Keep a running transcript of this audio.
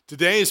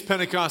Today is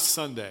Pentecost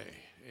Sunday,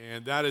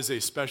 and that is a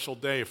special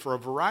day for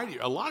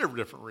a lot of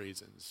different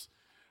reasons.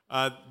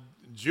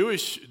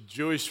 Jewish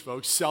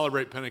folks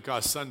celebrate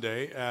Pentecost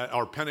Sunday,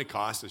 or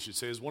Pentecost, I should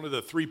say, is one of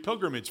the three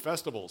pilgrimage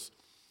festivals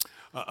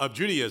of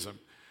Judaism.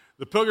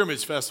 The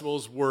pilgrimage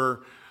festivals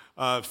were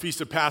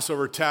Feast of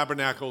Passover,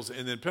 Tabernacles,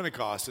 and then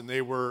Pentecost, and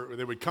they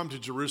would come to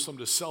Jerusalem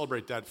to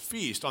celebrate that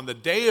feast. On the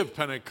day of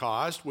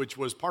Pentecost, which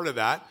was part of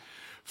that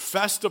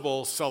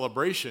festival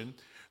celebration,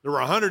 there were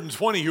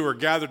 120 who were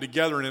gathered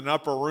together in an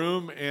upper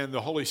room, and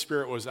the Holy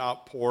Spirit was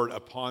outpoured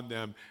upon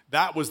them.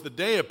 That was the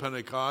day of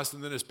Pentecost,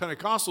 and then as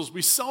Pentecostals,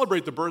 we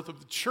celebrate the birth of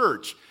the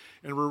church,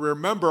 and we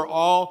remember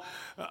all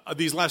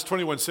these last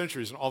 21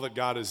 centuries and all that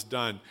God has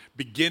done,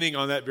 beginning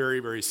on that very,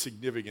 very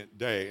significant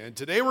day. And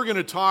today we're going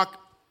to talk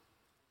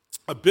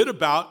a bit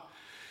about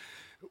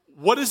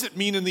what does it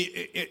mean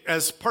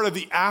as part of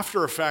the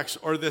after effects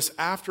or this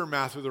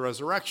aftermath of the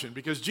resurrection,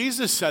 because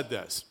Jesus said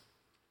this.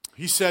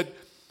 He said,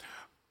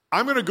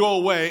 I'm going to go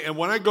away, and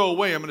when I go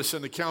away, I'm going to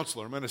send the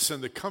counselor. I'm going to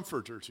send the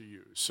comforter to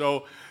you.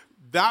 So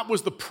that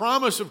was the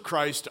promise of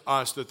Christ to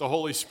us, that the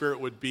Holy Spirit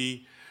would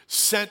be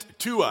sent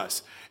to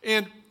us.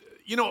 And,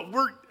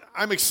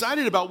 I'm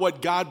excited about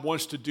what God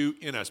wants to do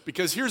in us,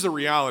 because here's the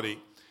reality.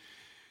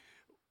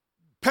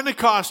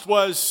 Pentecost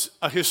was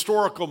a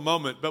historical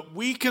moment, but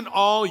we can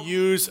all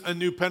use a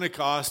new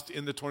Pentecost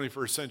in the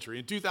 21st century,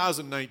 in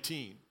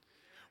 2019.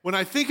 When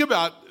I think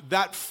about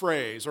that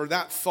phrase or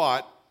that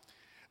thought,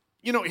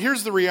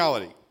 here's the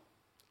reality.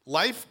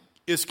 Life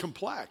is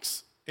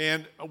complex.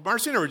 And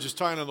Marcy and I were just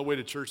talking on the way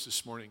to church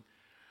this morning,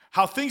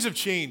 how things have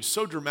changed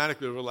so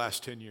dramatically over the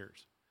last 10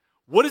 years.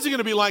 What is it going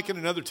to be like in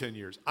another 10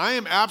 years? I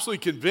am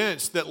absolutely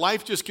convinced that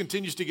life just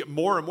continues to get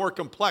more and more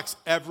complex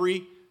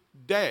every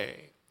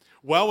day.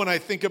 Well, when I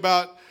think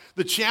about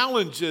the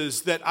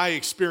challenges that I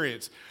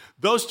experience,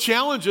 those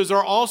challenges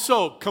are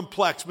also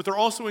complex, but they're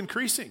also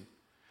increasing.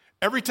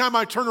 Every time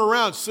I turn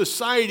around,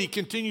 society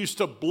continues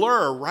to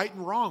blur right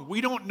and wrong.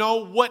 We don't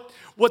know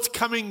what's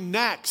coming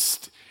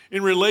next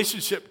in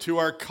relationship to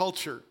our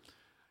culture.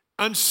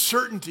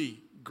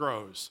 Uncertainty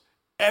grows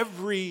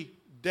every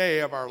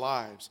day of our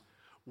lives.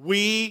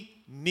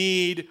 We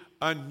need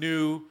a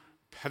new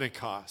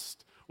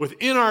Pentecost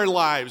within our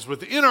lives,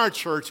 within our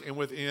church, and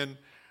within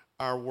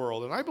our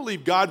world. And I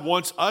believe God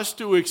wants us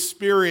to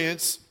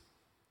experience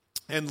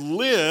and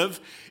live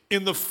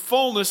in the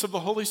fullness of the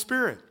Holy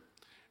Spirit.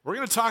 We're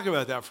going to talk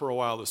about that for a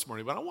while this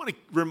morning, but I want to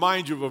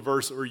remind you of a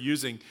verse that we're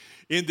using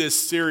in this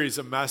series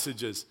of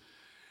messages.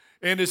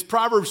 And it's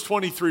Proverbs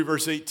 23,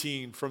 verse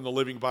 18 from the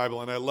Living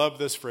Bible. And I love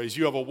this phrase.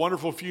 You have a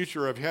wonderful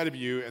future ahead of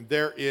you, and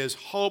there is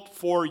hope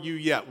for you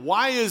yet.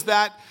 Why is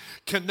that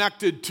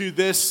connected to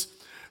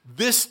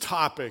this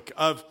topic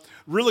of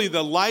really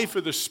the life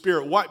of the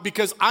Spirit? Why?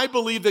 Because I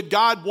believe that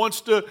God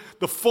wants the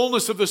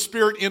fullness of the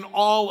Spirit in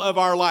all of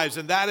our lives.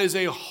 And that is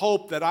a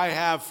hope that I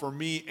have for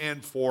me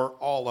and for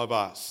all of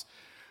us.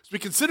 As we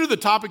consider the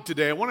topic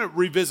today, I want to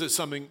revisit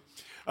something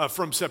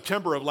from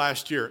September of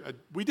last year.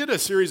 We did a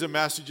series of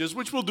messages,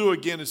 which we'll do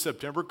again in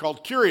September,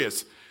 called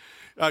Curious.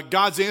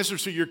 God's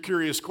answers to your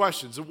curious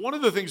questions. And one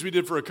of the things we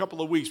did for a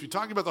couple of weeks, we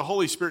talked about the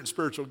Holy Spirit and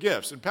spiritual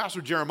gifts. And Pastor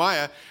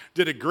Jeremiah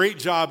did a great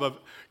job of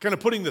kind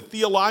of putting the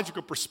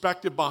theological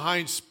perspective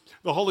behind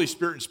the Holy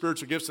Spirit and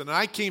spiritual gifts. And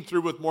I came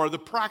through with more of the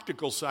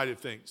practical side of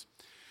things.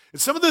 And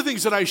some of the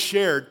things that I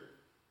shared,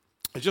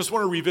 I just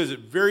want to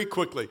revisit very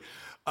quickly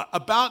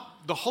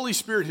about the Holy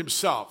Spirit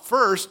himself.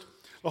 First,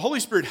 the Holy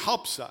Spirit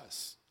helps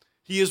us.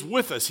 He is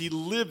with us. He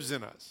lives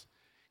in us.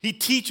 He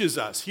teaches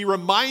us. He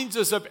reminds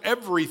us of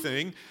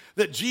everything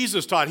that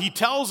Jesus taught. He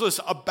tells us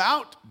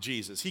about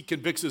Jesus. He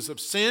convicts us of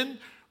sin,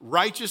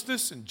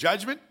 righteousness, and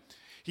judgment.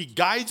 He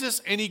guides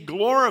us and he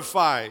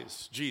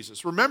glorifies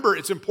Jesus. Remember,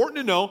 it's important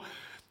to know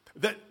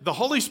that the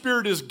Holy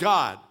Spirit is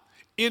God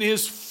in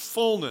his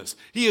fullness.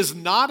 He is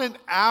not an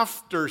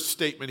after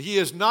statement. He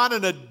is not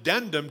an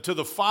addendum to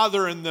the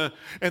Father and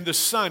the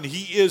Son.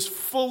 He is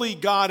fully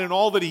God in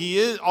all that he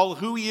is, all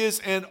who he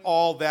is, and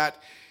all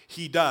that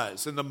he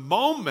does. And the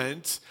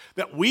moment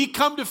that we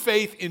come to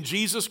faith in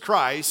Jesus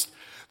Christ,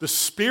 the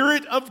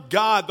Spirit of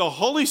God, the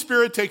Holy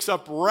Spirit, takes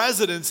up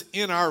residence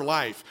in our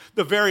life.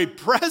 The very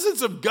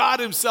presence of God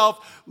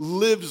himself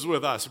lives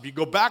with us. If you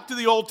go back to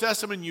the Old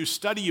Testament and you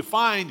study, you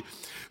find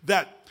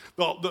that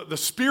the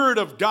Spirit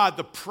of God,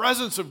 the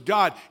presence of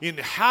God,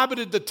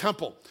 inhabited the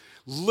temple,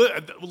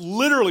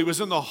 literally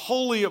was in the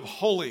Holy of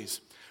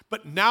Holies.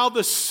 But now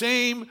the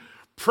same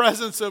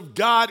presence of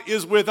God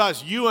is with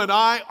us. You and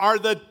I are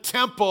the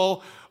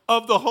temple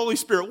of the Holy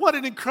Spirit. What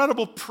an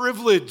incredible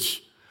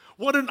privilege.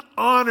 What an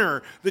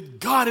honor that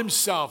God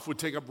himself would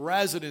take up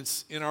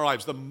residence in our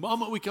lives. The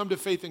moment we come to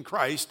faith in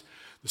Christ,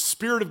 the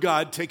Spirit of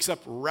God takes up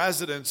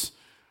residence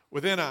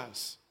within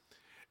us.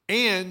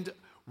 And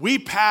we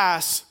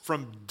pass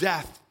from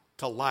death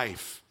to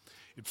life.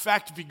 In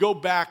fact, if you go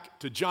back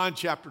to John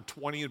chapter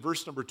 20 and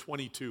verse number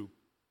 22,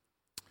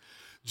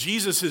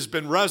 Jesus has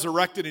been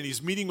resurrected and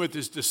he's meeting with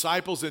his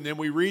disciples, and then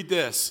we read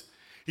this.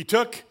 He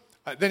took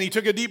Then he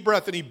took a deep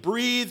breath and he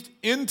breathed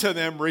into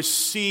them,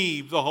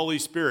 receive the Holy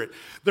Spirit.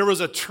 There was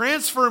a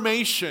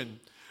transformation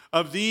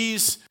of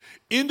these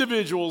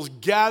individuals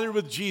gathered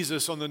with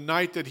Jesus on the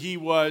night that he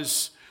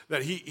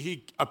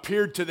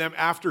appeared to them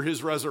after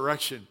his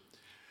resurrection.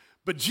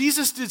 But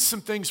Jesus did some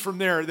things from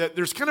there that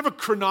there's kind of a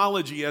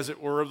chronology, as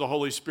it were, of the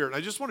Holy Spirit.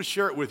 I just want to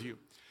share it with you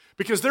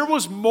because there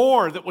was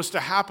more that was to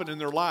happen in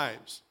their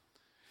lives.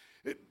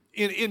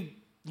 In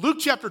Luke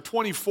chapter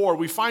 24,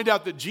 we find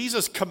out that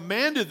Jesus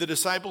commanded the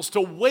disciples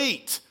to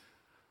wait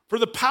for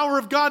the power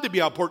of God to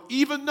be outpoured,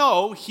 even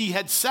though he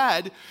had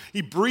said,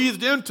 he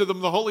breathed into them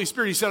the Holy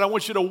Spirit. He said, I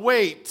want you to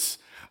wait.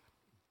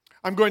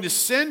 I'm going to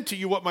send to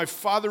you what my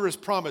Father has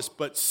promised,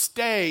 but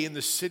stay in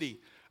the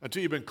city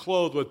until you've been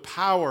clothed with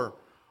power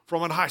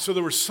from on high. So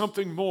there was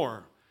something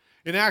more.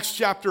 In Acts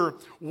chapter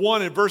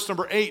 1 and verse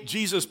number 8,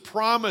 Jesus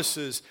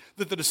promises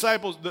that the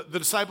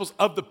disciples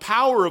of the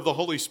power of the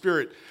Holy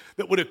Spirit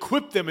that would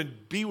equip them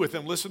and be with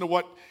them. Listen to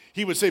what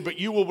he would say, but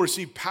you will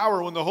receive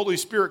power when the Holy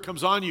Spirit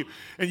comes on you,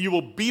 and you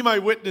will be my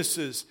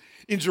witnesses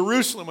in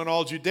Jerusalem and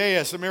all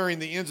Judea, Samaria,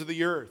 and the ends of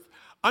the earth.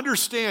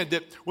 Understand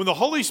that when the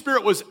Holy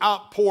Spirit was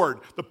outpoured,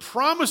 the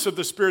promise of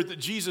the Spirit that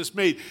Jesus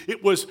made,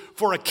 it was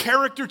for a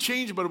character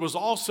change, but it was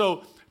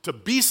also to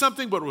be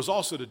something, but it was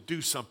also to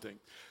do something.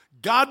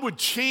 God would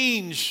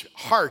change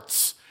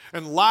hearts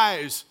and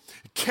lives.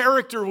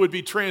 Character would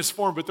be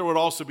transformed, but there would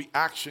also be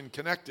action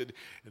connected.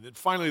 And then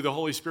finally, the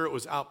Holy Spirit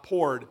was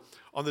outpoured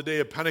on the day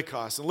of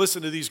Pentecost. And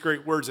listen to these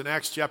great words in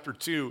Acts chapter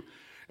 2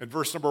 and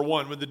verse number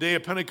 1. When the day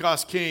of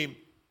Pentecost came,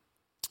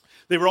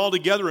 they were all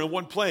together in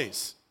one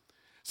place.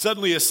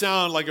 Suddenly a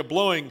sound like a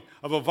blowing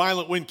of a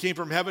violent wind came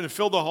from heaven and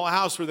filled the whole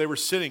house where they were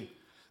sitting.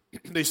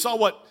 They saw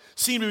what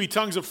seemed to be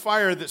tongues of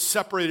fire that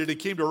separated and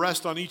came to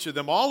rest on each of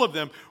them. All of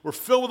them were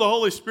filled with the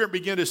Holy Spirit and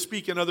began to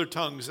speak in other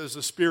tongues as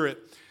the Spirit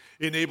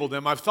enabled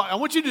them. I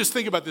want you to just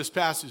think about this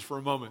passage for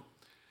a moment.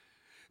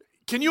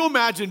 Can you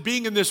imagine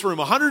being in this room?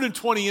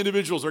 120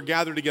 individuals are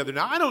gathered together.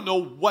 Now, I don't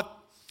know what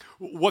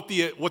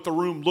the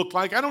room looked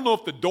like. I don't know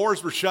if the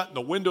doors were shut and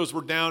the windows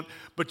were down,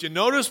 but you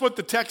notice what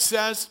the text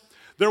says?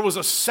 There was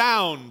a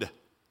sound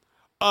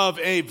of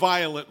a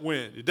violent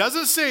wind. It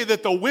doesn't say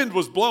that the wind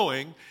was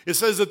blowing. It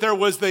says that there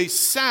was the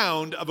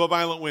sound of a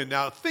violent wind.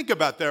 Now, think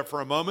about that for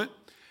a moment.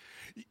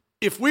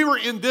 If we were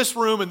in this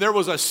room and there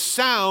was a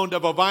sound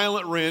of a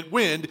violent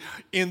wind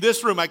in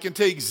this room, I can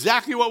tell you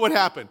exactly what would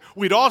happen.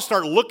 We'd all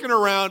start looking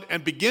around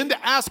and begin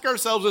to ask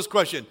ourselves this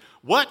question: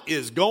 what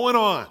is going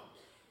on?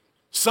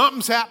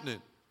 Something's happening.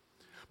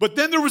 But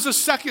then there was a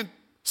second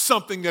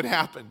something that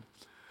happened.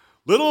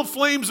 Little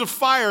flames of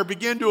fire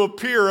began to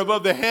appear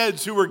above the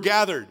heads who were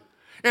gathered.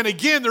 And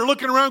again, they're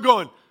looking around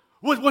going,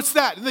 what's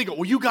that? And they go,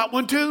 well, you got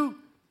one too?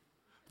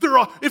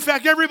 In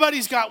fact,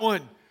 everybody's got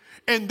one.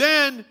 And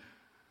then,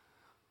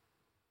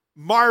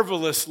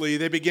 marvelously,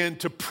 they began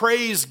to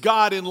praise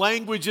God in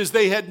languages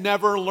they had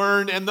never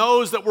learned. And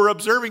those that were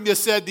observing this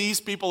said, these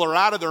people are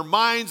out of their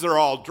minds. They're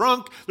all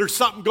drunk. There's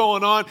something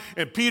going on.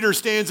 And Peter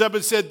stands up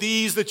and said,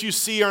 these that you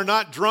see are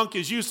not drunk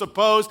as you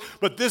suppose,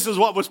 but this is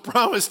what was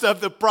promised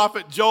of the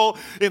prophet Joel.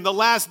 In the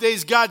last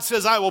days, God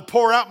says, I will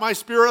pour out my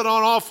Spirit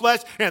on all flesh.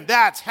 And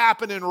that's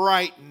happening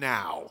right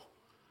now.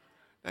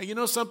 Now, you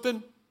know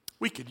something?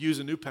 We could use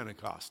a new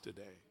Pentecost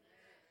today.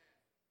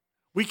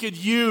 We could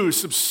use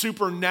some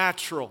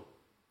supernatural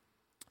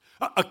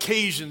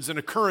occasions and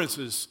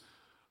occurrences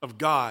of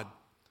God.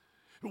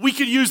 We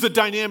could use the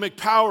dynamic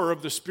power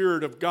of the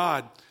Spirit of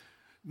God,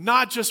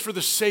 not just for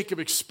the sake of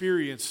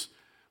experience,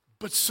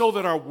 but so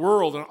that our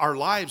world and our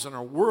lives and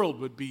our world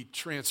would be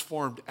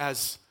transformed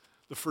as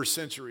the first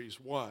centuries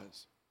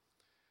was.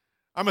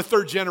 I'm a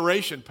third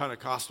generation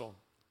Pentecostal.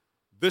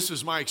 This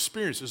is my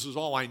experience. This is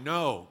all I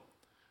know.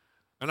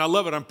 And I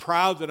love it. I'm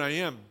proud that I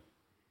am.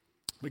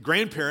 My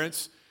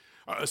grandparents,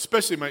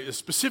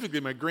 specifically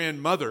my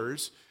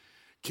grandmothers,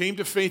 came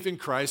to faith in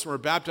Christ and were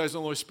baptized in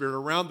the Holy Spirit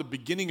around the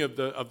beginning of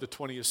the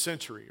 20th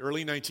century,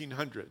 early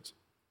 1900s.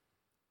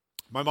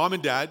 My mom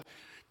and dad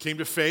came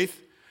to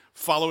faith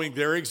following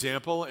their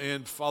example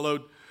and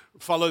followed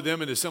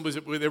them in assemblies.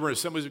 They were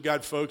Assemblies of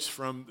God folks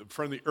from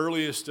the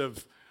earliest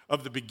of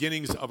the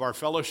beginnings of our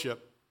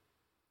fellowship.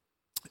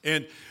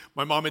 And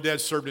my mom and dad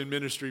served in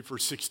ministry for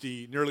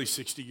nearly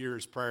 60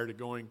 years prior to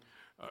going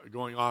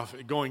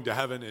to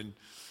heaven, and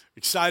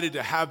excited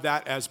to have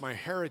that as my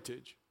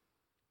heritage.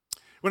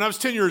 When I was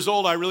 10 years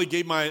old, I really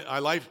gave my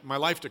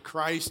life to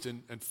Christ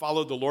and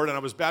followed the Lord, and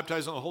I was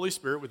baptized in the Holy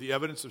Spirit with the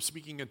evidence of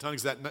speaking in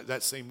tongues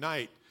that same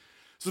night.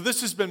 So this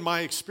has been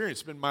my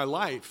experience, been my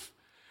life,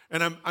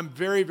 and I'm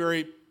very,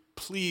 very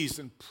pleased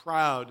and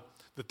proud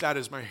that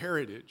is my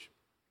heritage.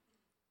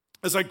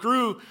 As I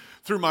grew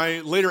through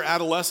my later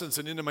adolescence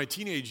and into my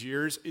teenage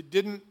years, I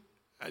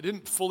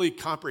didn't fully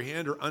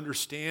comprehend or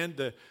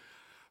understand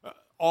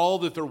all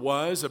that there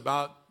was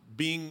about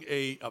being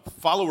a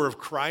follower of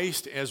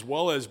Christ as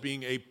well as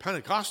being a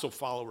Pentecostal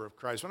follower of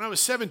Christ. When I was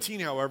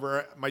 17,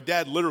 however, my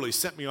dad literally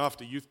sent me off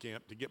to youth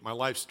camp to get my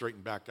life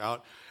straightened back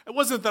out. It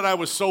wasn't that I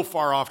was so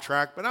far off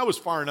track, but I was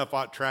far enough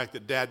off track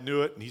that Dad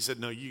knew it, and he said,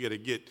 no,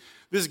 this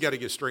has got to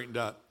get straightened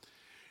up.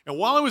 And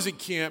while I was at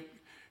camp,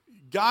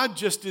 God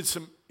just did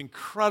some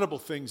incredible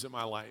things in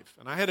my life.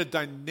 And I had a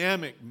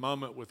dynamic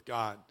moment with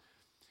God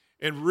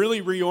and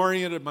really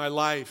reoriented my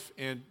life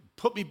and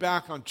put me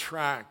back on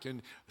track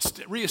and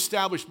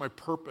reestablished my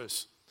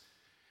purpose.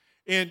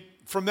 And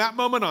from that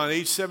moment on,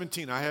 age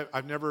 17,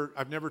 I've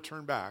never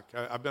turned back.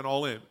 I've been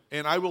all in.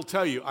 And I will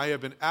tell you, I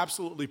have been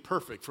absolutely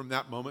perfect from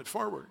that moment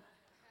forward.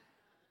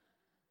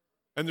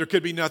 And there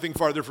could be nothing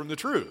farther from the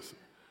truth.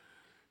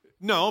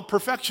 No,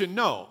 perfection,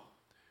 no.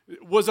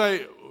 Was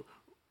I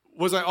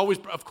always,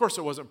 of course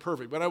I wasn't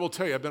perfect, but I will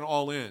tell you, I've been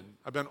all in.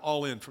 I've been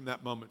all in from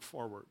that moment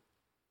forward.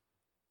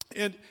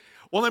 And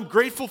while I'm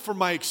grateful for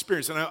my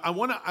experience, and I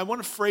want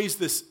to phrase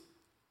this,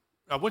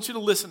 I want you to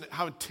listen to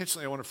how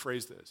intentionally I want to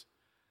phrase this.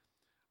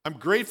 I'm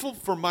grateful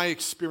for my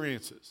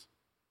experiences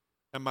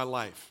and my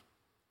life.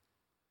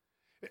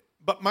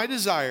 But my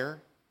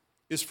desire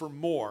is for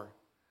more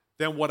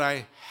than what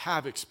I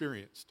have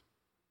experienced.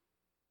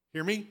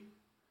 Hear me?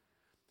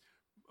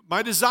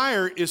 My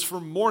desire is for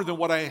more than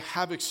what I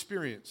have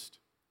experienced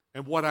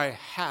and what I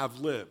have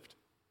lived.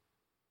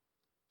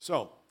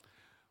 So,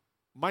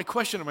 my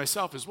question to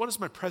myself is, what is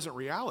my present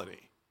reality?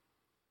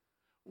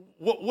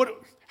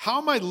 How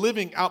am I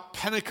living out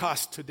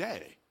Pentecost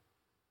today?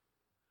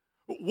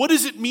 What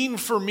does it mean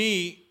for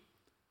me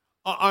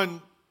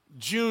on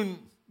June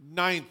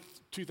 9th,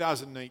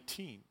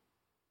 2019?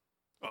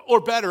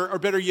 Or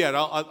better yet,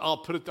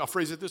 I'll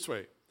phrase it this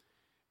way.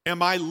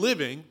 Am I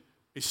living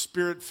a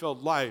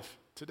spirit-filled life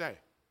today?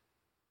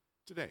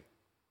 Today.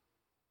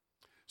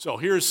 So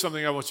here's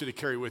something I want you to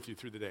carry with you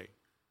through the day.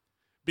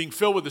 Being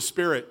filled with the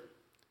Spirit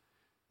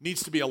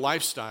needs to be a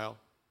lifestyle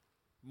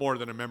more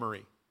than a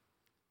memory.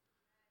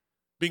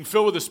 Being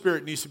filled with the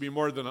Spirit needs to be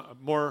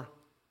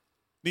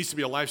needs to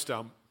be a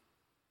lifestyle,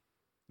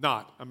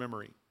 not a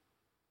memory.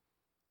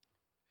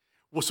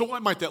 Well, so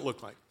what might that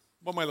look like?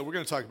 We're going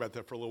to talk about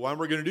that for a little while, and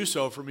we're going to do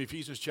so from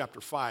Ephesians chapter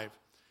 5.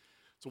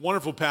 It's a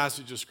wonderful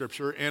passage of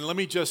Scripture, and let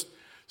me just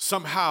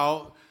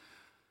somehow,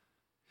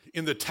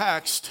 in the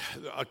text,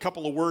 a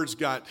couple of words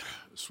got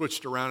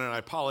switched around, and I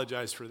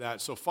apologize for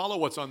that. So follow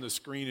what's on the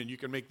screen, and you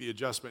can make the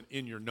adjustment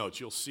in your notes.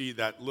 You'll see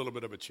that little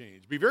bit of a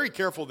change. Be very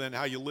careful then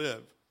how you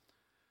live,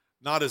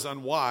 not as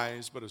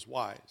unwise, but as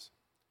wise,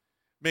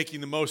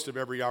 making the most of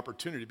every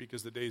opportunity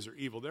because the days are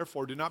evil.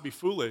 Therefore, do not be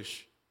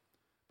foolish,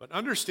 but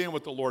understand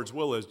what the Lord's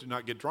will is. Do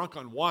not get drunk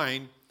on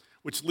wine,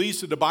 which leads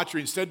to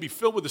debauchery. Instead, be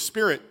filled with the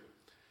Spirit,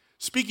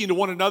 speaking to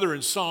one another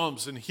in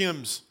psalms and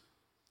hymns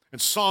and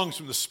songs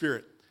from the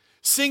Spirit.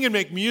 Sing and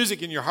make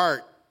music in your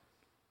heart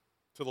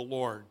to the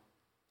Lord,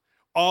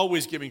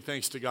 always giving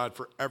thanks to God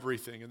for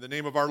everything. In the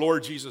name of our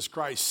Lord Jesus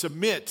Christ,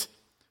 submit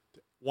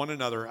to one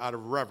another out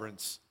of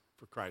reverence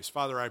for Christ.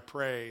 Father, I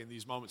pray in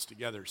these moments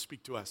together,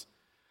 speak to us.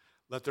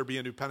 Let there be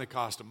a new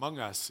Pentecost among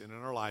us and in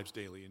our lives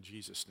daily. In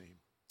Jesus' name,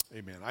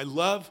 amen. I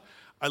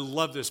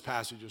love this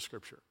passage of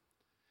Scripture.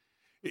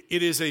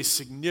 It is a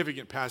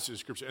significant passage of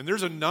Scripture. And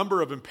there's a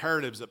number of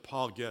imperatives that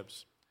Paul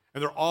gives.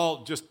 And they're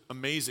all just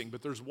amazing.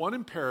 But there's one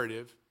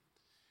imperative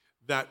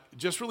that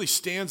just really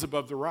stands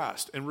above the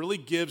rest and really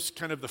gives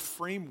kind of the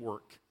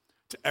framework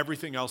to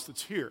everything else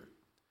that's here.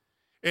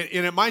 And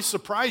it might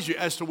surprise you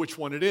as to which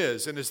one it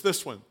is. And it's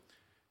this one.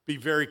 Be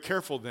very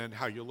careful then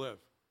how you live.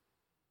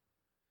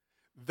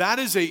 That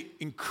is an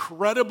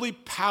incredibly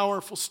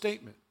powerful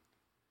statement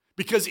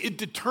because it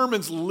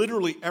determines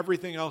literally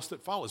everything else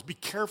that follows. Be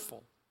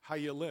careful how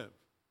you live.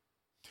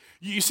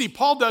 You see,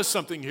 Paul does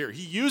something here.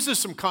 He uses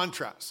some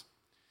contrast.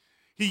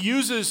 He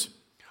uses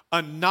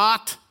a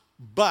not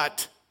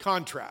but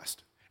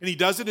contrast, and he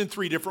does it in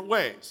three different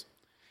ways.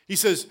 He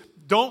says,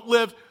 don't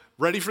live,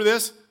 ready for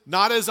this,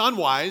 not as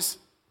unwise,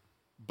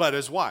 but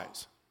as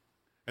wise.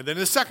 And then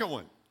the second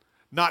one,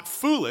 not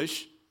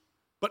foolish,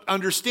 but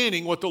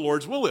understanding what the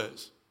Lord's will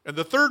is. And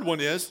the third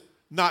one is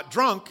not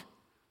drunk,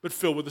 but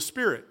filled with the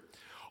Spirit.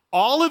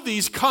 All of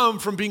these come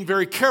from being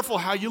very careful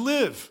how you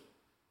live.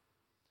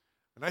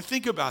 And I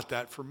think about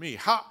that for me.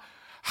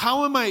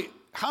 How am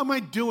I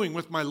doing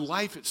with my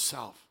life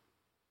itself?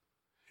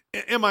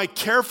 Am I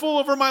careful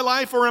over my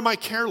life or am I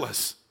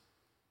careless?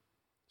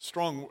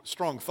 Strong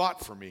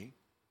thought for me.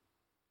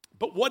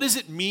 But what does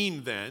it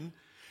mean then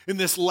in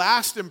this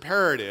last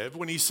imperative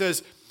when he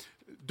says,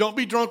 don't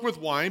be drunk with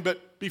wine,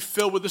 but be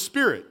filled with the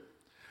Spirit?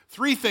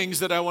 Three things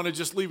that I want to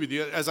just leave with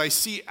you as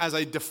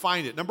I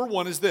define it. Number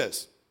one is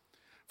this.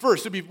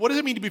 First, what does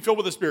it mean to be filled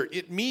with the Spirit?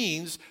 It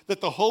means that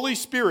the Holy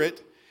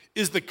Spirit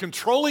is the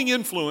controlling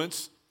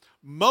influence,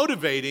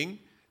 motivating,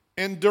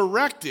 and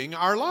directing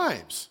our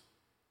lives.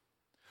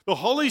 The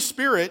Holy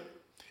Spirit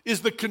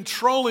is the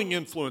controlling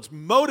influence,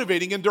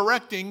 motivating and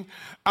directing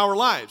our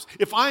lives.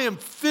 If I am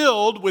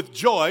filled with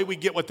joy, we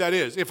get what that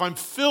is. If I'm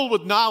filled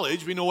with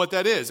knowledge, we know what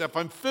that is. If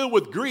I'm filled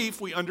with grief,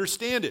 we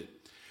understand it.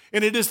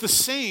 And it is the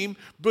same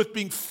with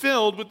being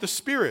filled with the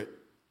Spirit.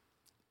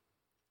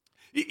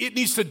 It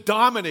needs to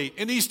dominate.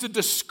 It needs to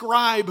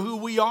describe who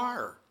we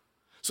are.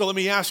 So let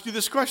me ask you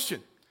this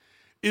question.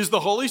 Is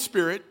the Holy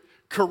Spirit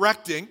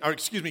controlling?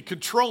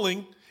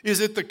 Is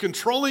it the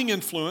controlling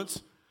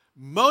influence,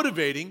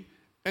 motivating,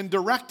 and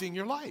directing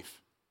your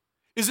life?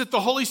 Is it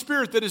the Holy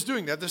Spirit that is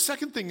doing that? The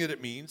second thing that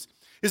it means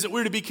is that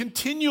we're to be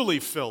continually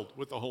filled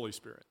with the Holy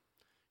Spirit.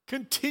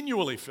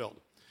 Continually filled.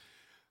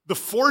 The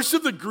force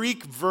of the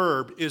Greek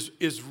verb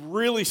is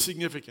really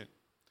significant.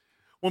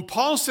 When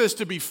Paul says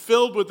to be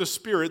filled with the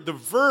Spirit, the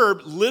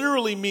verb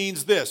literally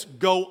means this: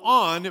 go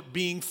on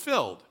being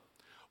filled.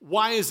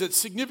 Why is it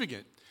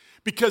significant?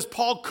 Because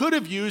Paul could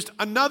have used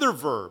another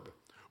verb,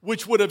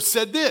 which would have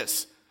said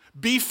this: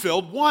 be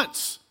filled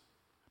once.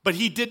 But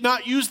he did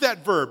not use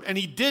that verb, and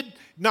he did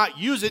not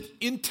use it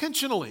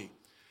intentionally.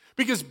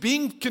 Because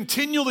being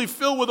continually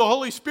filled with the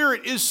Holy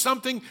Spirit is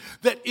something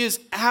that is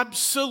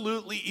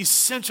absolutely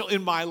essential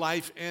in my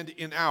life and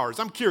in ours.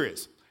 I'm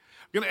curious.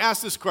 I'm going to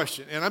ask this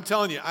question, and I'm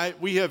telling you,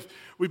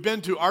 we've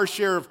been to our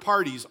share of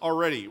parties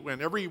already.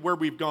 When everywhere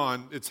we've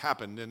gone, it's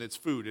happened, and it's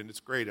food, and it's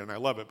great, and I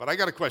love it. But I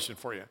got a question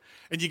for you,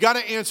 and you got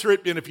to answer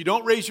it. And if you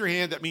don't raise your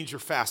hand, that means you're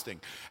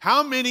fasting.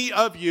 How many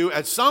of you,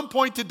 at some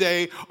point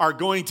today, are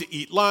going to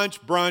eat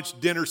lunch, brunch,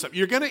 dinner, something?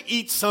 You're going to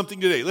eat something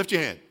today. Lift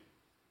your hand.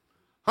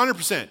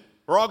 100%.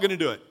 We're all going to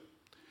do it.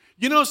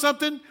 You know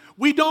something?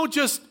 We don't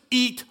just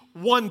eat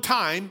one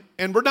time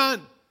and we're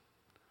done.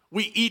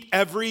 We eat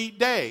every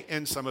day,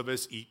 and some of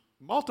us eat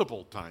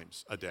multiple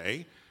times a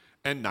day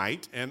and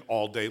night and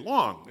all day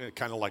long,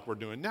 kind of like we're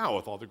doing now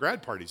with all the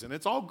grad parties, and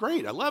it's all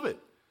great. I love it.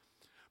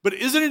 But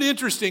isn't it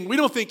interesting? We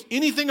don't think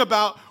anything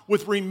about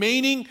with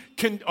remaining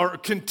or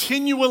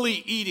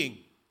continually eating.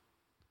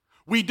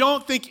 We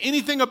don't think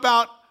anything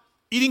about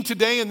eating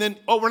today and then,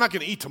 we're not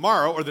going to eat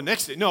tomorrow or the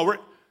next day. No,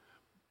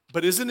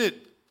 but isn't it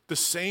the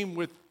same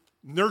with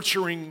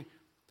nurturing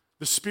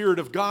the Spirit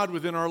of God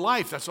within our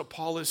life? That's what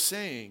Paul is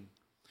saying.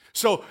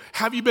 So,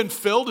 have you been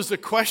filled is the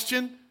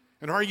question,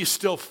 and are you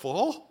still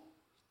full?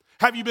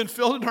 Have you been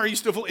filled and are you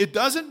still full? It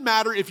doesn't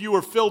matter if you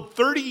were filled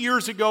 30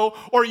 years ago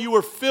or you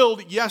were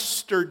filled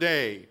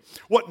yesterday.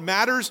 What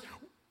matters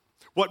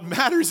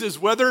is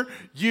whether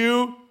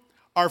you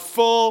are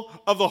full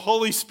of the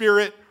Holy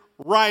Spirit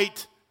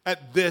right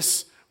at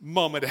this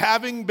moment.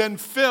 Having been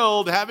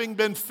filled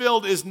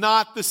is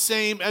not the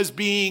same as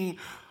being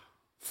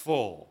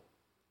full.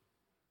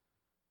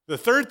 The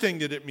third thing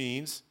that it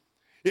means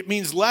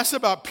less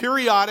about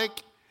periodic,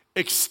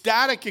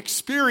 ecstatic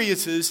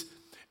experiences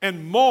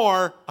and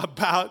more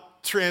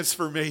about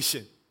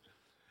transformation.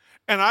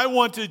 And I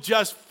want to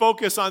just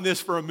focus on this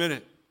for a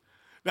minute.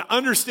 Now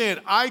understand,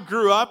 I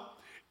grew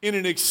up in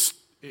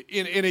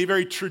a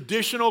very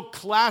traditional,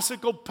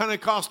 classical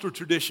Pentecostal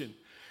tradition.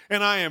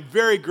 And I am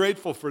very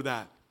grateful for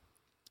that.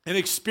 And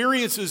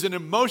experiences and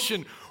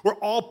emotion were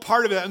all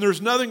part of it, and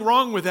there's nothing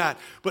wrong with that.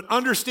 But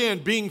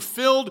understand, being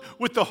filled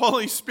with the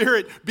Holy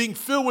Spirit, being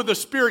filled with the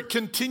Spirit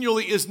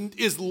continually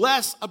is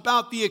less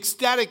about the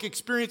ecstatic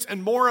experience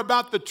and more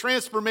about the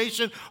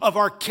transformation of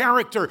our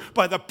character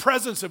by the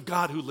presence of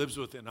God who lives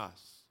within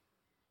us.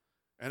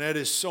 And that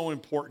is so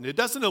important. It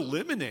doesn't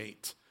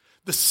eliminate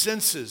the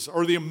senses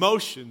or the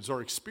emotions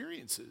or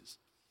experiences,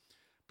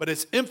 but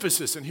its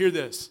emphasis, and hear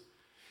this,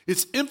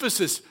 its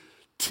emphasis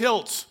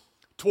tilts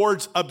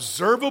towards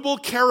observable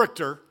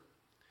character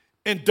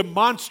and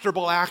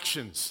demonstrable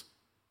actions.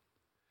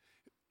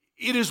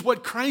 It is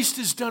what Christ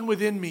has done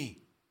within me.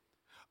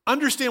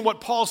 Understand what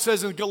Paul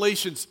says in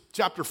Galatians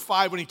chapter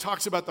 5 when he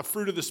talks about the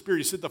fruit of the Spirit.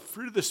 He said the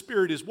fruit of the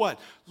Spirit is what?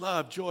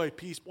 Love, joy,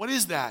 peace. What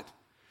is that?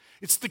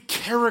 It's the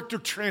character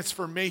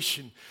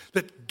transformation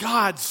that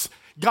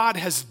God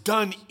has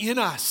done in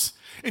us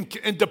and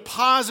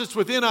deposits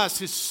within us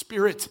His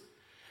Spirit.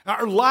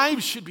 Our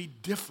lives should be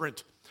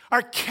different.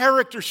 Our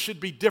character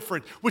should be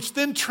different, which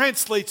then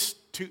translates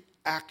to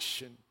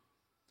action.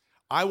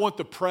 I want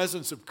the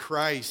presence of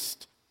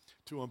Christ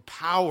to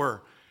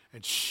empower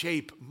and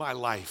shape my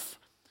life.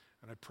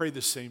 And I pray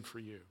the same for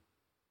you.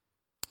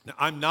 Now,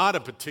 I'm not a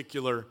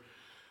particular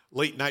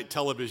late night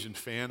television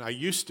fan. I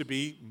used to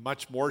be,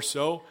 much more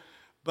so,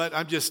 but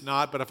I'm just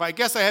not. But if I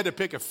guess I had to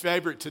pick a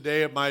favorite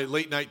today of my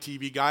late night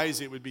TV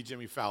guys, it would be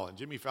Jimmy Fallon.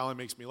 Jimmy Fallon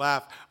makes me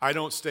laugh. I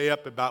don't stay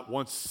up about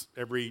once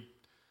every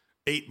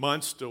 8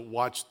 months to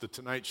watch The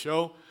Tonight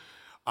Show.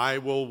 I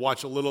will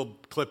watch a little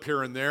clip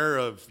here and there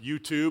of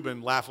YouTube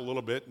and laugh a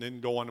little bit and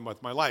then go on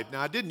with my life.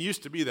 Now, it didn't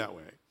used to be that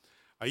way.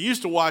 I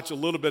used to watch a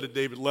little bit of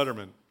David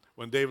Letterman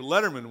when David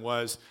Letterman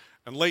was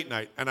on late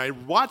night. And I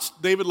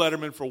watched David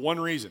Letterman for one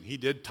reason. He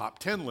did top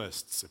 10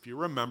 lists. If you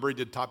remember, he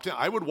did top 10.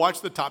 I would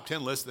watch the top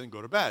 10 list and then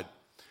go to bed.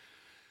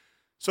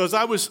 So as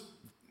I was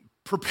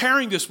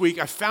preparing this week,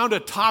 I found a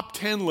top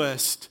 10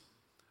 list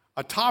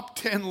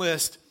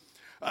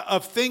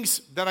of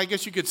things that I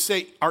guess you could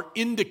say are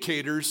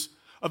indicators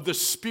of the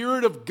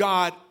Spirit of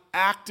God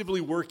actively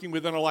working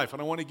within our life.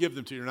 And I want to give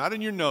them to you. They're not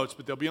in your notes,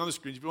 but they'll be on the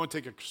screen. If you want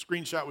to take a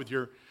screenshot with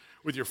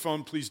your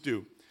phone, please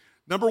do.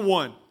 Number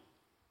one,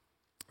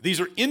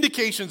 these are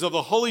indications of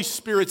the Holy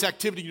Spirit's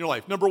activity in your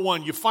life. Number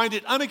one, you find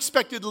it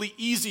unexpectedly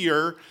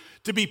easier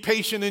to be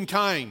patient and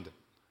kind.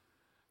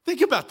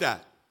 Think about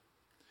that.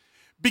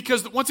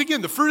 Because once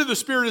again, the fruit of the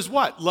Spirit is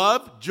what?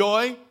 Love,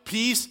 joy,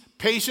 peace,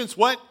 patience,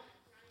 what?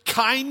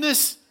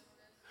 Kindness.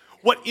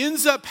 What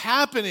ends up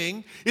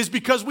happening is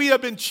because we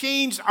have been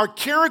changed, our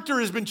character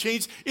has been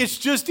changed, it's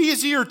just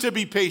easier to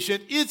be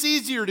patient. It's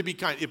easier to be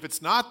kind. If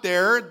it's not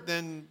there,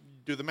 then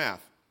do the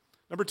math.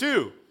 Number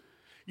 2,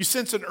 you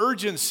sense an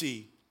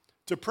urgency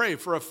to pray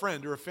for a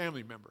friend or a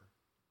family member.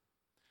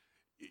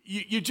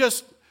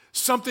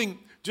 Something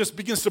just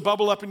begins to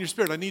bubble up in your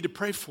spirit. I need to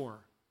pray for her.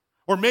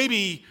 Or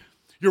maybe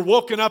you're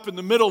woken up in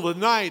the middle of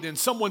the night and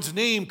someone's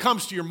name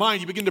comes to your mind.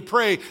 You begin to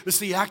pray. This is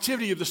the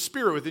activity of the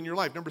Spirit within your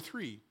life. Number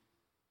 3,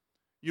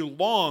 you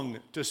long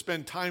to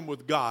spend time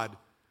with God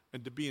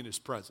and to be in His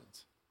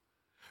presence.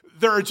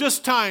 There are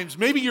just times,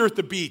 maybe you're at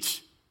the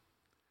beach,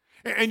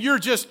 and you're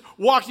just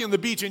walking on the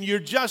beach and you're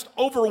just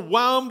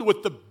overwhelmed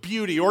with the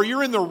beauty, or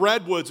you're in the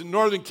redwoods in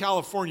Northern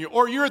California,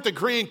 or you're at the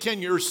Grand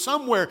Canyon, or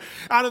somewhere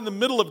out in the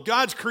middle of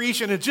God's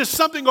creation, and just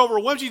something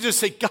overwhelms you. You just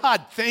say,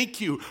 God, thank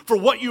you for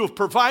what you have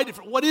provided.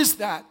 What is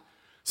that?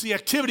 It's the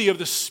activity of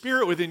the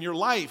Spirit within your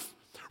life,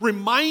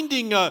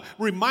 reminding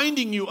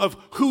you of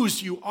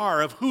whose you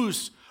are, of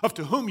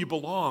to whom you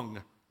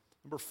belong.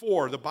 Number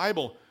 4, the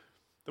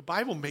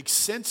Bible makes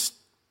sense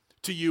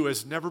to you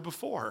as never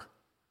before.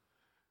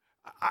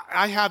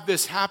 I have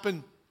this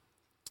happen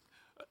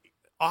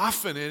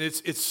often, and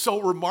it's so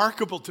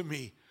remarkable to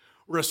me,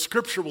 where a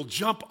scripture will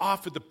jump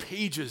off of the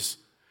pages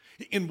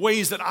in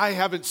ways that I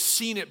haven't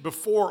seen it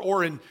before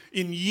or in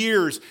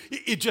years.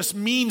 It just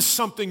means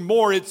something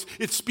more.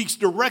 It speaks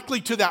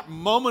directly to that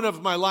moment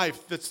of my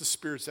life. That's the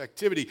Spirit's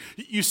activity.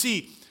 You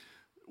see,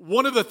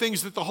 one of the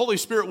things that the Holy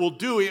Spirit will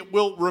do, it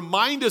will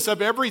remind us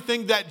of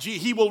everything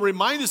He will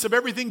remind us of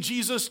everything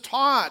Jesus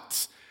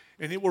taught.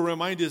 And it will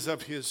remind us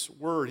of His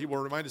Word. He will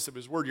remind us of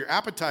His Word. Your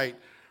appetite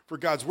for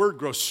God's Word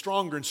grows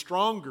stronger and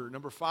stronger.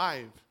 Number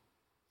 5.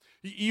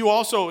 You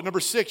also, number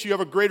 6, you have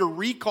a greater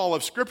recall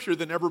of Scripture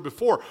than ever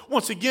before.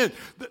 Once again,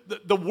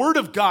 the Word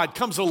of God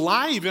comes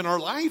alive in our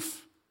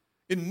life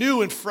in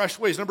new and fresh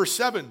ways. Number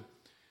 7,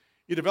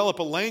 you develop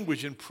a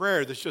language in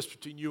prayer that's just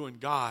between you and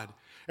God.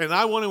 And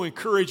I want to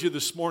encourage you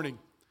this morning,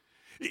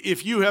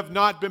 if you have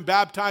not been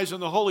baptized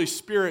in the Holy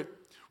Spirit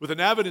with an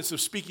evidence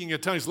of speaking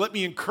in tongues, let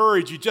me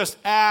encourage you, just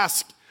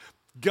ask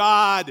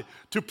God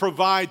to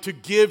provide, to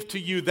give to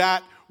you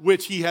that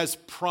which He has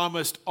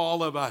promised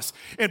all of us.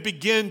 And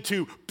begin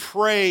to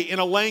pray in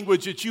a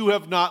language that you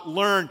have not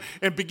learned.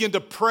 And begin to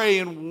pray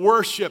and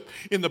worship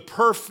in the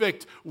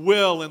perfect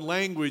will and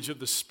language of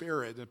the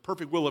Spirit. The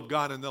perfect will of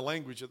God in the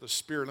language of the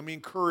Spirit. Let me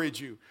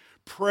encourage you.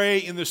 Pray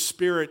in the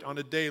Spirit on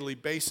a daily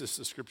basis,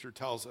 the Scripture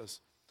tells us.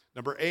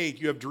 Number 8,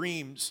 you have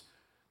dreams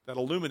that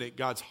illuminate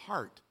God's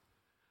heart.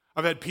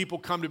 I've had people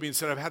come to me and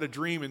said, I've had a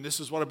dream and this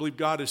is what I believe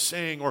God is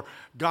saying, or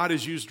God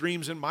has used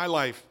dreams in my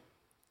life.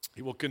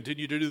 He will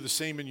continue to do the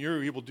same in you.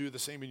 He will do the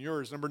same in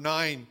yours. Number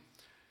 9,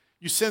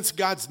 you sense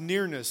God's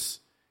nearness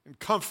and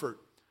comfort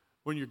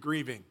when you're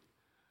grieving.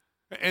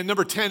 And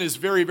number 10 is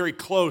very, very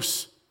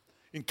close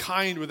and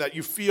kind with that.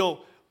 You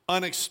feel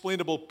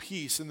unexplainable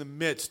peace in the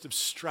midst of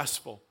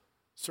stressful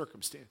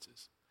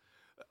circumstances.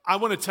 I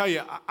want to tell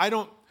you,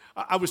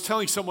 I was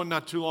telling someone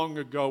not too long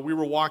ago, we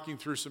were walking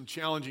through some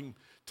challenging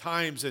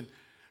times and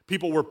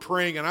people were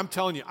praying, and I'm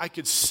telling you, I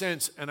could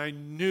sense, and I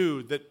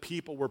knew that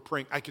people were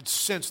praying. I could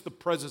sense the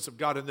presence of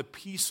God and the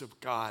peace of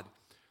God.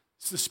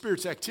 It's the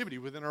Spirit's activity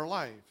within our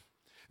life.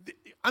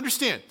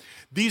 Understand,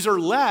 these are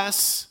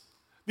less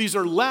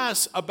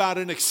about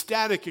an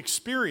ecstatic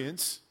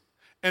experience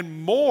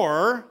and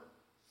more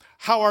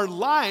how our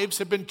lives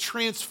have been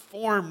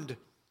transformed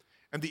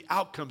and the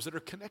outcomes that are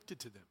connected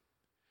to them.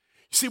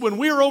 You see, when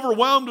we are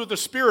overwhelmed with the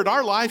Spirit,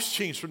 our lives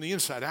change from the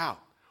inside out.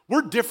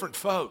 We're different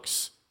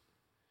folks.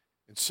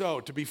 And so,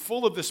 to be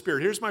full of the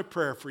Spirit, here's my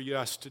prayer for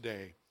us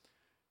today.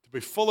 To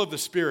be full of the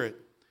Spirit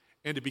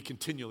and to be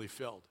continually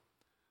filled.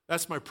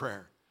 That's my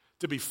prayer.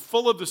 To be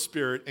full of the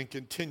Spirit and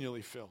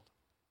continually filled.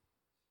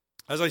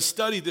 As I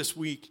studied this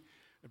week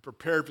and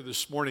prepared for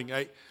this morning,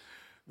 the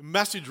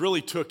message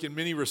really took, in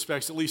many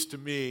respects, at least to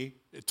me,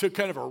 it took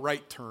kind of a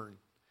right turn.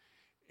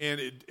 And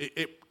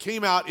it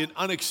came out in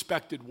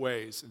unexpected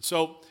ways. And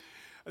so,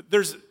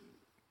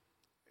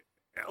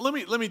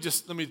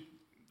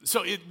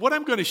 what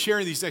I'm going to share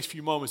in these next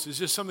few moments is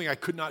just something I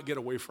could not get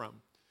away from.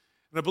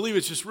 And I believe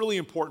it's just really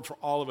important for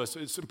all of us.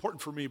 It's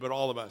important for me, but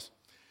all of us.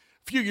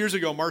 A few years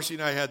ago, Marcy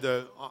and I had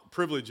the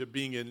privilege of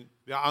being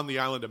on the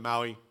island of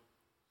Maui,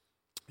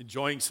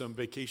 enjoying some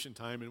vacation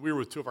time, and we were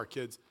with 2 of our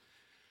kids.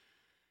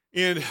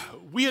 And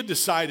we had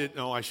decided,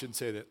 no, I shouldn't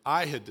say that.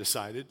 I had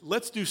decided,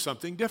 let's do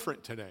something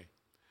different today.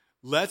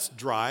 Let's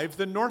drive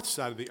the north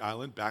side of the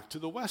island back to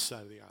the west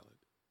side of the island.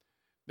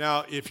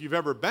 Now, if you've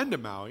ever been to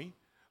Maui,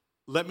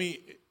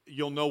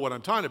 you'll know what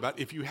I'm talking about.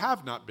 If you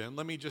have not been,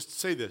 let me just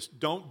say this.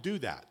 Don't do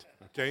that,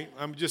 okay?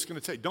 I'm just going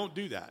to say, don't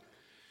do that.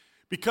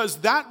 Because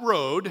that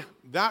road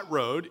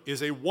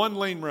is a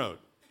 1-lane road.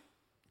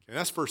 Okay,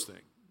 that's the first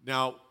thing.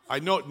 Now,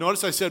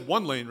 notice I said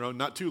 1-lane road,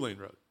 not 2-lane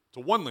road. It's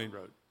a 1-lane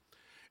road.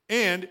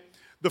 And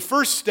the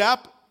first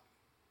step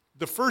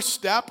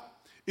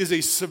is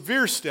a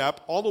severe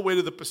step all the way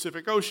to the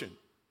Pacific Ocean.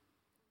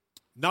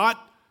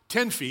 Not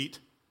 10 feet,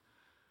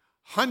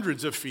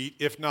 hundreds of feet,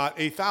 if not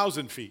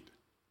 1,000 feet.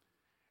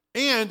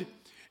 And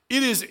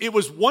it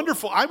was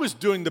wonderful. I was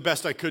doing the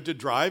best I could to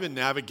drive and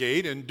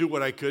navigate and do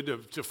what I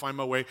could to find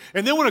my way.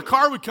 And then when a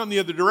car would come the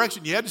other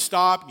direction, you had to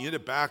stop and you had to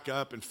back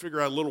up and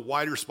figure out a little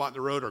wider spot in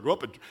the road or go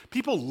up.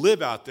 People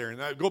live out there,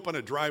 and I'd go up on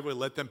a driveway,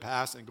 let them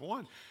pass, and go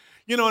on.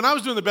 And I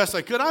was doing the best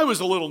I could. I was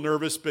a little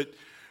nervous, but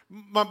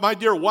my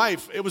dear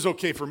wife, it was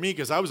okay for me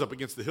because I was up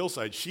against the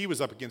hillside. She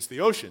was up against the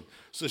ocean.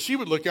 So she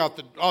would look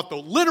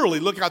literally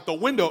look out the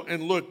window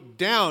and look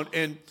down.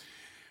 And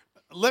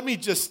let me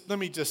just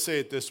say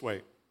it this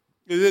way.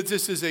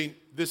 This is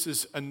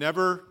a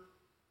never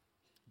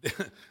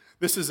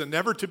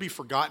to be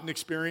forgotten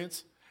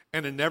experience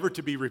and a never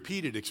to be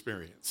repeated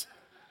experience.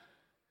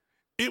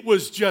 It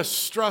was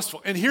just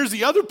stressful. And here's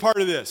the other part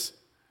of this.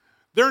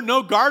 There are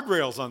no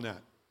guardrails on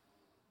that.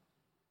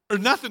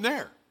 There's nothing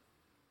there.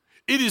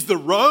 It is the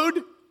road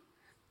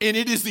and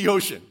it is the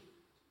ocean.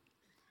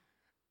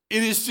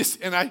 It is just,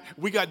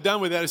 we got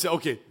done with that. I said,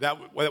 okay,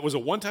 that was a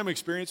one-time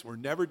experience. We're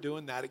never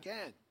doing that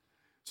again.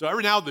 So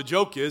every now the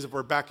joke is, if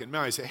we're back in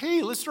Maui, I say,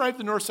 hey, let's drive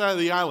the north side of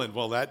the island.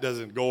 Well, that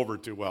doesn't go over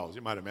too well, as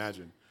you might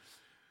imagine.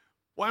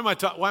 Why am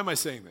I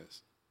saying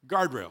this?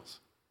 Guardrails.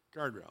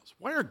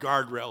 Why are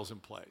guardrails in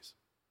place?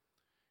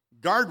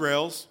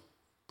 Guardrails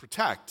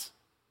protect.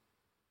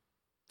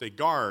 They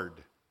guard.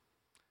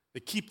 They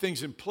keep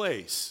things in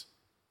place.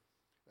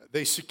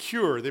 They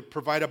secure. They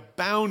provide a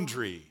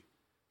boundary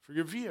for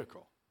your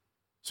vehicle.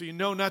 So you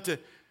know not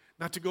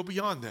to go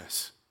beyond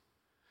this.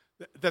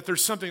 That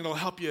there's something that will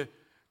help you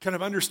kind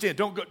of understand.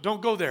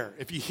 Don't go there.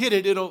 If you hit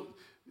it,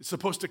 it's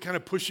supposed to kind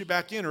of push you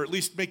back in, or at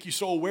least make you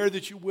so aware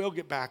that you will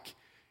get back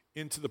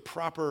into the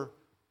proper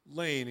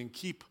lane and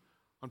keep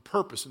on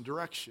purpose and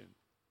direction.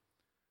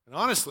 And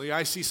honestly,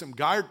 I see some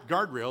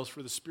guardrails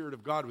for the Spirit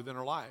of God within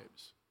our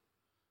lives.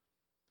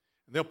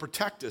 And they'll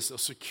protect us, they'll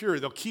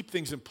secure, they'll keep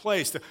things in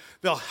place,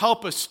 they'll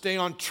help us stay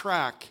on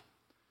track.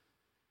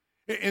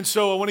 And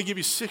so I want to give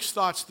you 6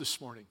 thoughts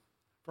this morning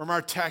from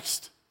our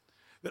text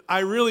that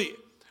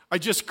I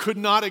just could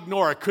not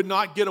ignore, I could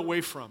not get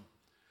away from,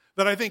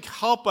 that I think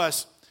help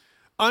us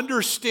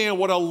understand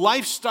what a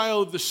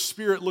lifestyle of the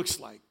Spirit looks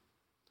like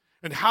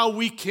and how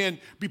we can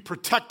be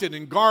protected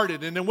and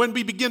guarded. And then when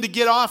we begin to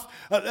get off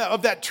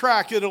of that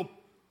track, it'll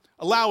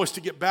allow us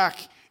to get back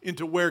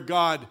into where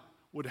God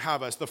would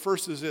have us. The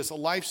first is this: a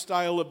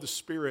lifestyle of the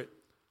Spirit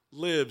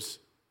lives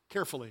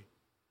carefully.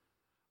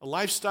 A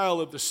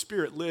lifestyle of the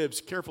Spirit lives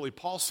carefully.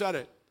 Paul said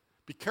it.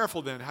 Be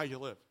careful then how you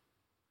live.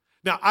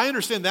 Now, I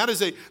understand that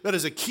is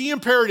a key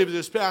imperative of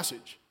this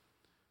passage.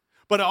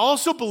 But I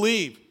also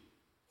believe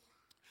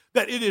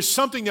that it is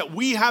something that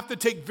we have to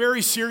take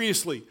very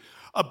seriously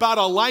about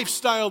a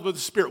lifestyle of the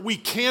Spirit. We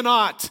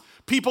cannot,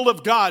 people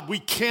of God, we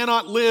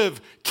cannot live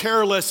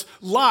careless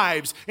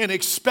lives and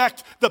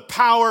expect the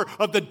power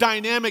of the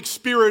dynamic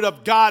Spirit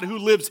of God who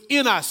lives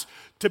in us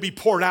to be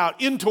poured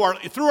out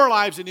through our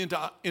lives and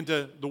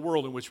into the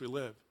world in which we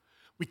live.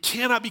 We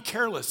cannot be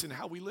careless in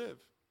how we live.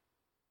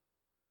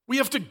 We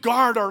have to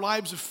guard our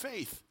lives of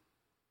faith.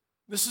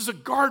 This is a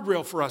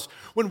guardrail for us.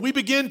 When we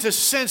begin to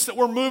sense that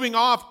we're moving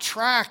off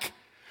track,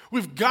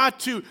 we've got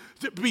to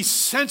be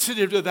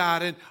sensitive to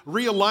that and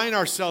realign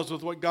ourselves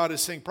with what God is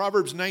saying.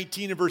 Proverbs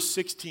 19 and verse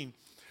 16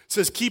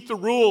 says, keep the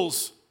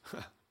rules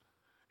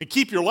and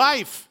keep your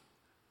life.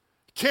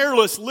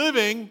 Careless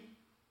living,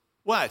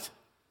 what?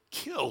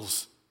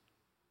 Kills.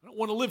 I don't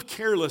want to live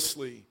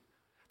carelessly.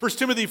 1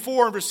 Timothy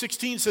 4 and verse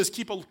 16 says,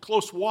 keep a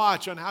close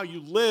watch on how you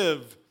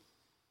live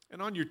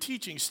and on your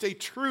teaching. Stay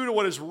true to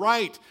what is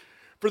right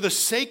for the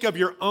sake of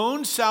your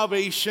own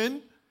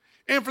salvation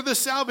and for the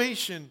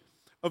salvation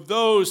of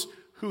those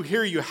who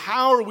hear you.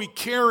 How are we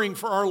caring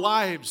for our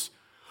lives?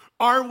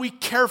 Are we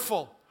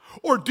careful?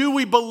 Or do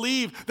we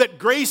believe that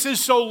grace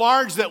is so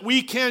large that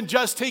we can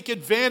just take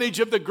advantage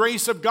of the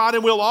grace of God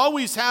and we'll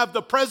always have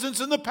the presence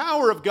and the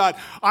power of God?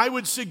 I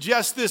would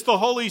suggest this: the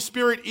Holy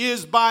Spirit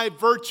is by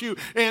virtue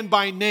and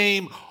by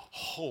name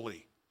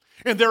holy.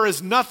 And there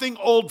is nothing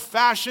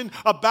old-fashioned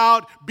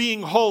about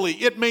being holy.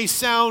 It may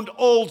sound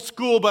old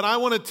school, but I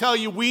want to tell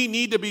you, we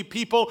need to be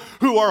people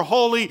who are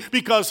holy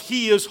because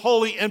He is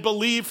holy, and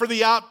believe for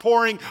the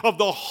outpouring of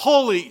the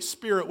Holy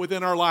Spirit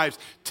within our lives.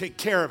 Take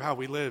care of how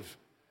we live.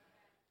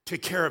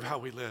 Take care of how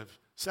we live.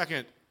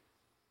 Second,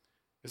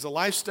 is a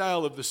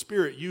lifestyle of the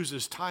Spirit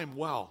uses time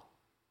well.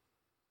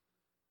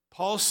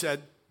 Paul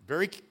said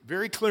very,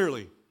 very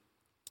clearly,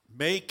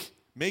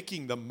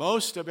 making the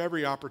most of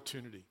every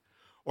opportunity.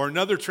 Or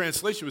another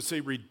translation would say,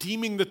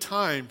 redeeming the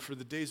time, for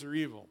the days are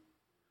evil.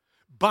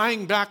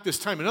 Buying back this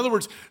time. In other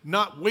words,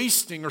 not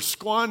wasting or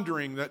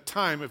squandering that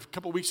time. A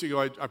couple of weeks ago,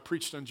 I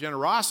preached on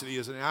generosity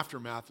as an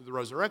aftermath of the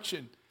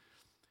resurrection.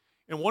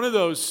 And one of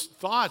those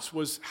thoughts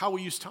was how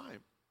we use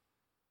time.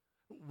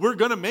 We're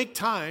going to make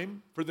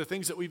time for the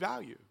things that we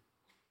value.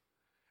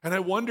 And I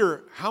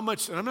wonder how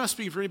much, and I'm not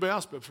speaking for anybody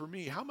else, but for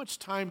me, how much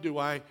time do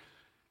I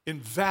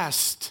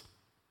invest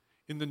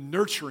in the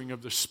nurturing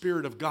of the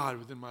Spirit of God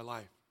within my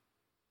life?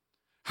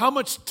 How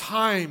much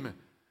time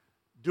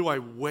do I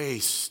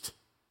waste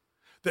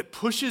that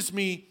pushes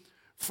me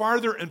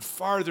farther and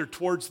farther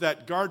towards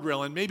that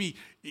guardrail and maybe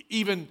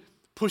even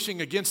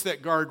pushing against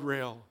that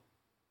guardrail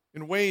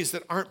in ways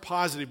that aren't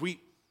positive. We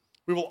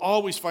will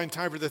always find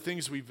time for the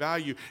things we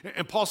value.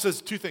 And Paul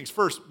says two things.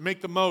 First,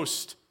 make the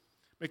most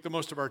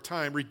of our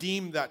time.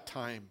 Redeem that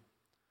time.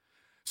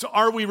 So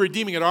are we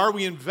redeeming it? Are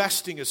we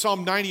investing it?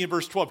 Psalm 90 and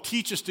verse 12,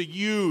 teach us to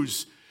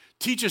use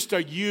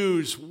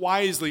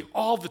wisely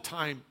all the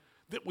time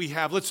that we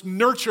have. Let's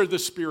nurture the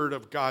Spirit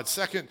of God.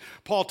 Second,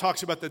 Paul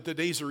talks about that the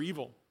days are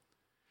evil.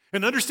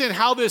 And understand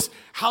how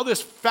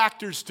this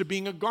factors to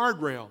being a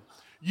guardrail.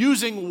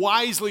 Using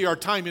wisely our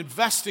time,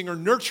 investing or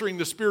nurturing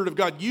the Spirit of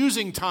God,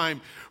 using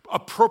time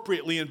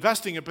appropriately,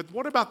 investing it. But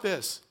what about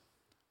this?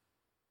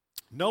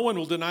 No one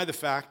will deny the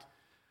fact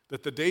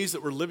that the days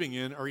that we're living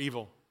in are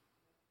evil.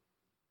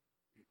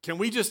 Can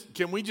we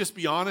just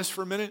be honest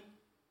for a minute?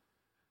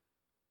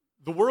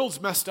 The world's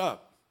messed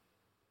up.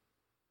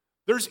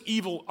 There's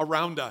evil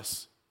around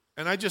us.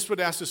 And I just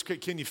would ask this,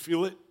 can you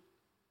feel it?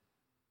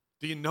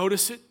 Do you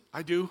notice it?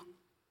 I do.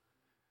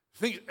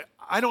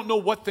 I don't know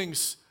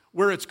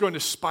where it's going to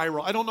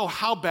spiral. I don't know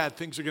how bad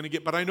things are going to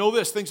get, but I know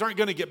this, things aren't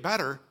going to get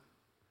better.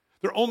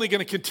 They're only going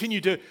to continue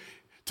to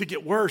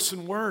get worse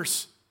and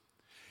worse.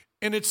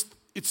 And it's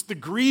the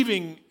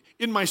grieving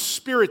in my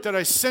spirit that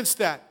I sense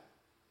that.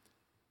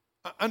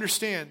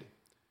 Understand,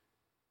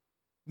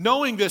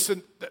 knowing this,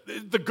 and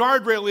the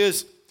guardrail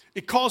is,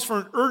 it calls for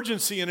an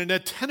urgency and an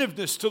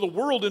attentiveness to the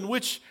world in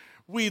which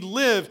we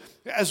live.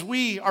 As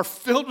we are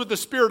filled with the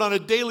Spirit on a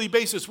daily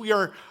basis, we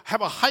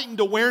have a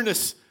heightened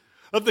awareness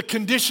of the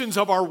conditions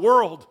of our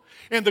world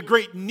and the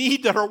great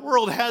need that our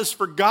world has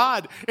for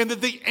God, and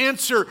that the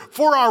answer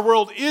for our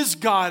world is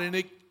God, and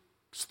it's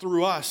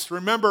through us.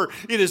 Remember,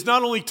 it is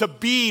not only to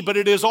be, but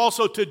it is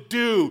also to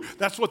do.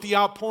 That's what the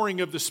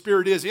outpouring of the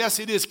Spirit is. Yes,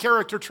 it is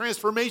character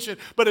transformation,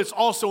 but it's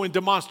also in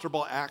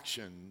demonstrable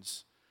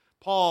actions.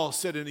 Paul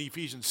said in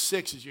Ephesians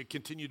 6, as you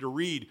continue to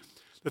read,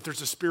 that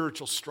there's a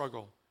spiritual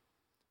struggle.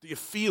 Do you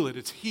feel it?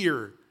 It's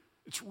here.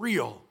 It's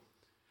real.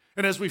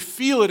 And as we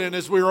feel it and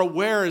as we're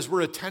aware, as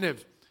we're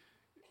attentive,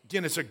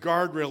 again, it's a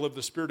guardrail of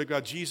the Spirit of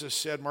God. Jesus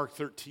said, Mark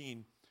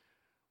 13,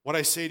 what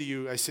I say to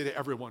you, I say to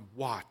everyone,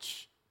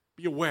 watch.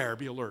 Be aware,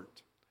 be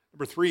alert.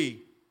 Number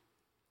 3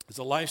 is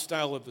a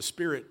lifestyle of the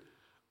Spirit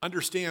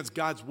understands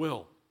God's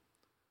will.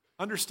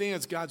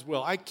 Understands God's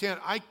will. I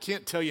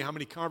can't tell you how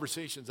many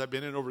conversations I've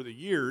been in over the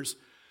years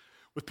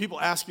with people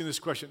asking this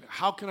question,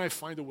 how can I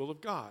find the will of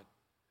God?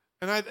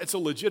 And it's a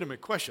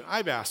legitimate question.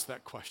 I've asked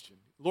that question.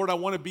 Lord, I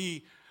want to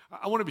be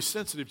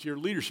sensitive to your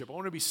leadership. I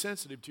want to be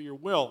sensitive to your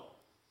will.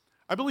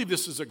 I believe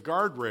this is a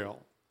guardrail.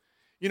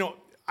 You know,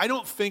 I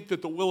don't think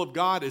that the will of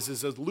God is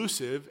as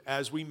elusive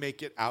as we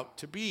make it out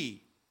to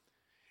be.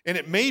 And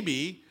it may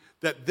be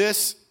that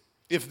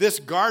if this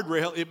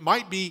guardrail, it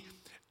might be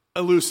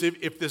elusive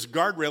if this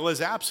guardrail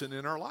is absent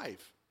in our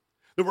life.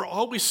 That we're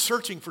always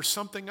searching for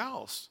something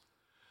else.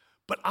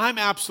 But I'm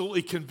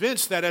absolutely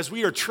convinced that as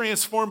we are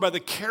transformed by the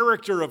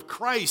character of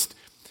Christ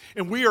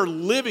and we are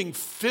living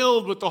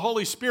filled with the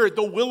Holy Spirit,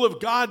 the will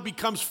of God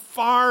becomes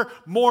far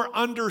more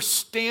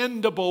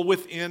understandable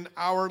within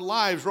our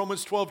lives.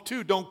 Romans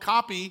 12:2, don't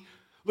copy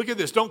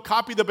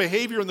the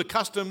behavior and the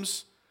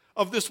customs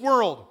of this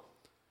world.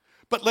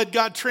 But let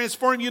God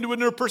transform you into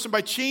another person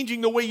by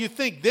changing the way you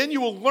think. Then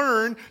you will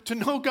learn to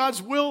know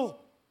God's will.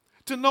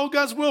 To know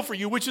God's will for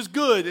you, which is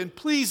good and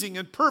pleasing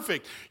and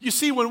perfect. You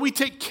see, when we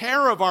take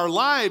care of our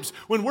lives,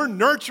 when we're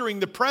nurturing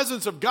the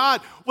presence of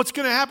God, what's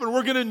going to happen?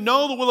 We're going to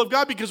know the will of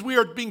God because we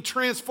are being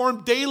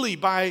transformed daily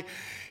by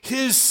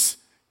His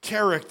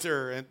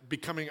character and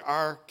becoming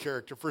our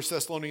character. 1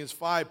 Thessalonians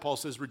 5, Paul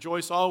says,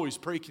 rejoice always,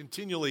 pray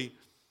continually,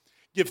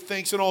 give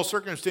thanks in all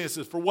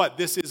circumstances. For what?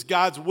 This is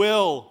God's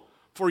will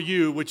for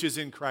you, which is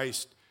in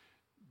Christ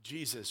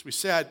Jesus. We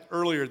said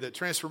earlier that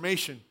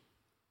transformation,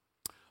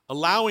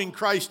 allowing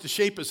Christ to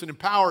shape us and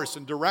empower us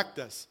and direct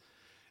us,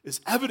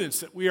 is evidence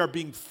that we are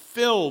being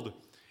filled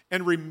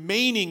and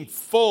remaining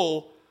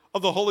full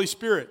of the Holy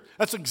Spirit.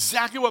 That's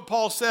exactly what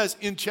Paul says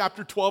in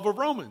chapter 12 of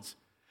Romans.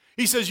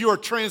 He says you are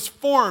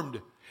transformed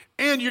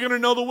and you're going to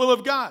know the will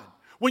of God.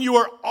 When you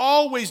are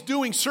always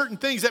doing certain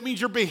things, that means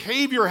your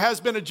behavior has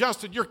been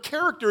adjusted. Your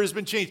character has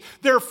been changed.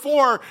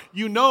 Therefore,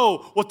 you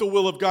know what the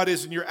will of God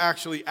is and you're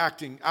actually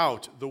acting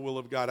out the will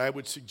of God. I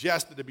would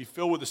suggest that to be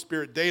filled with the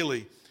Spirit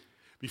daily,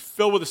 be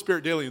filled with the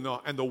Spirit daily,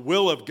 and the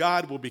will of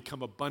God will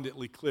become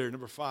abundantly clear.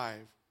 Number 5,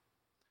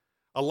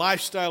 a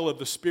lifestyle of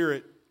the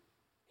Spirit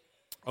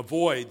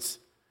avoids,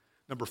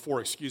 the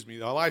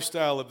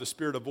lifestyle of the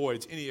Spirit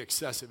avoids any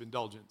excessive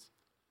indulgence.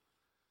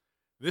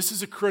 This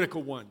is a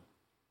critical one.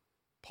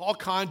 Paul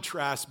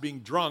contrasts being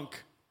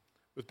drunk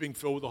with being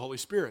filled with the Holy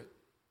Spirit.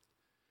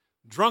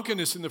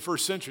 Drunkenness in the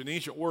first century, in the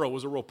ancient world,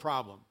 was a real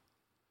problem.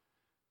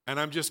 And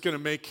I'm just going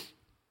to make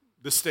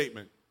this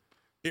statement.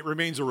 It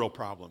remains a real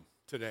problem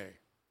today.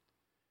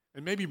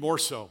 And maybe more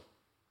so.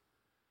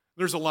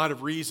 There's a lot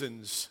of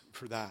reasons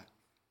for that.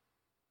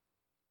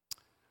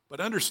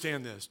 But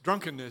understand this,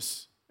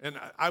 drunkenness, and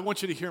I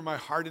want you to hear my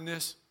heart in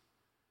this.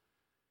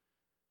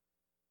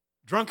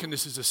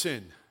 Drunkenness is a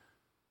sin.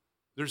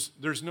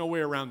 There's no way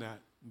around that.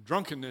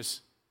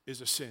 Drunkenness is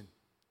a sin.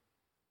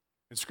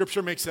 And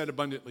Scripture makes that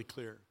abundantly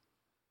clear.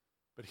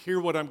 But hear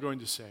what I'm going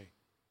to say.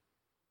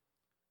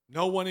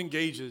 No one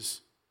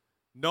engages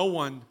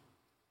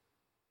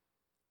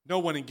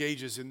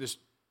in this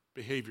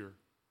behavior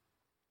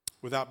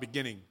without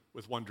beginning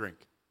with one drink.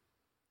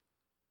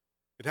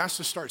 It has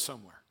to start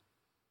somewhere.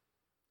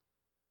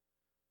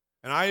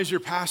 And I, as your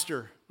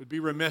pastor, would be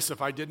remiss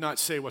if I did not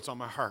say what's on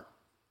my heart.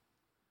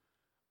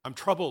 I'm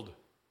troubled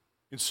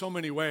in so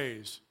many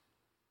ways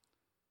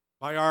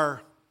by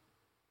our,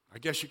 I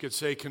guess you could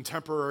say,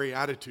 contemporary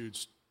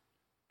attitudes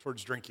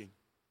towards drinking.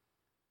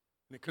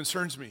 And it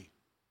concerns me.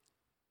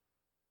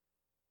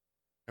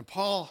 And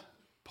Paul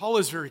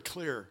is very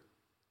clear.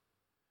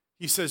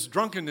 He says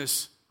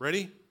drunkenness,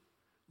 ready,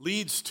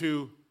 leads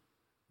to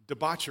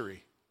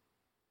debauchery.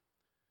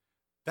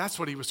 That's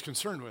what he was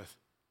concerned with,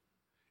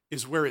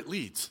 is where it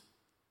leads.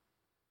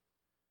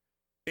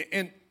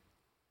 And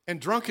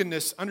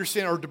drunkenness,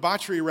 understand, or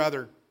debauchery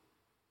rather,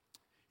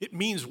 it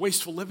means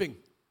wasteful living.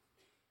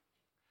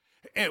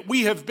 And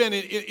we have been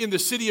in the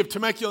city of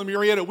Temecula,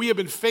 Murrieta, we have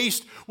been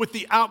faced with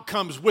the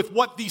outcomes, with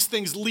what these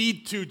things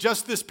lead to.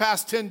 Just this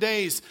past 10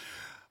 days,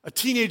 a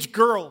teenage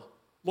girl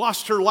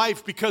lost her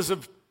life because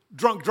of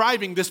drunk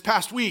driving this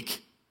past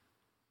week.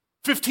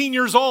 15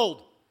 years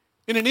old,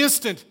 in an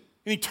instant,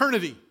 in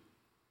eternity.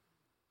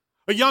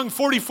 A young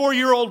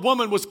 44-year-old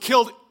woman was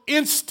killed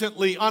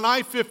instantly on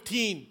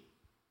I-15.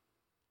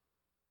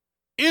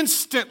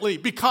 Instantly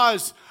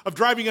because of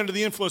driving under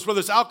the influence, whether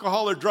it's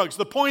alcohol or drugs.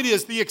 The point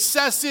is, the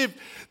excessive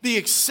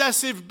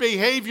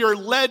behavior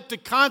led to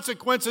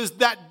consequences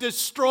that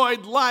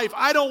destroyed life.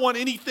 I don't want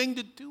anything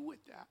to do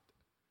with that.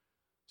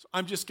 So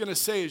I'm just going to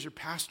say, as your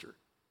pastor,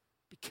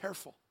 be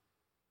careful.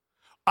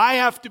 I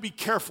have to be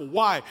careful.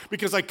 Why?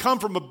 Because I come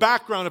from a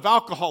background of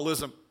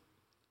alcoholism.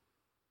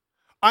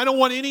 I don't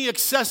want any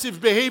excessive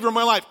behavior in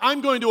my life.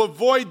 I'm going to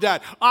avoid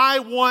that. I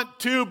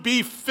want to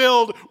be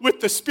filled with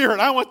the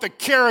Spirit. I want the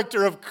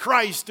character of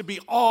Christ to be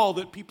all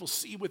that people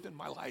see within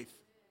my life.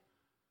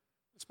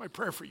 That's my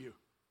prayer for you.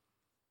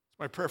 It's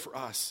my prayer for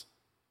us.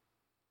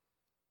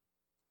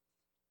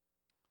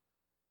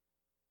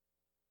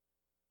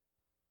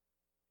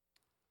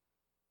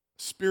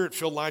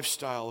 Spirit-filled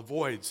lifestyle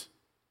avoids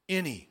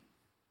any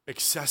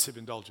excessive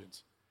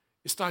indulgence.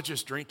 It's not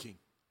just drinking.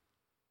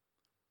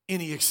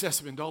 Any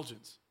excessive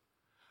indulgence.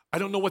 I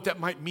don't know what that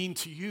might mean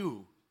to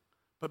you,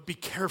 but be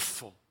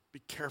careful.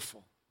 Be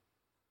careful.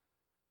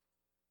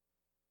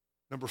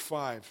 Number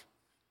 5,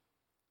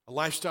 a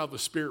lifestyle of the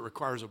Spirit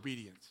requires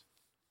obedience.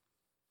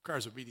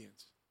 Requires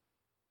obedience.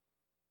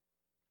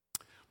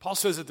 Paul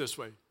says it this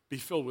way, be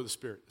filled with the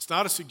Spirit. It's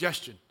not a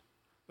suggestion,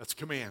 that's a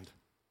command.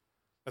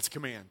 That's a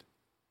command.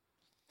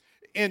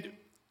 And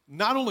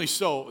not only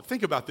so,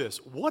 think about this.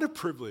 What a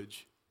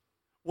privilege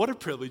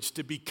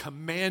to be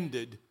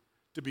commanded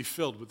to be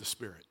filled with the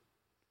Spirit.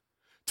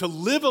 To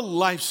live a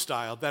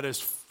lifestyle that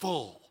is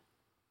full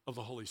of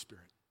the Holy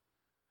Spirit.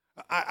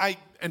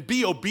 And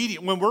be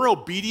obedient. When we're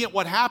obedient,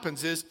 what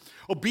happens is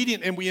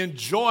obedient and we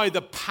enjoy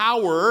the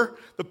power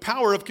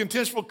of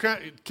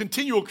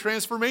continual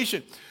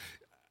transformation.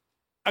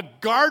 A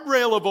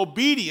guardrail of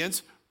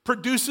obedience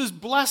produces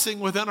blessing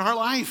within our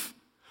life.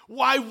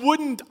 Why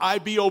wouldn't I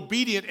be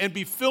obedient and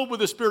be filled with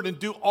the Spirit and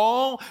do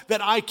all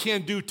that I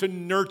can do to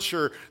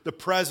nurture the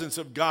presence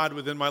of God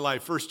within my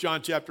life? 1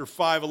 John chapter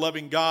 5,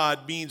 loving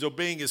God means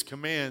obeying His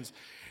commands,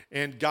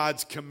 and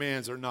God's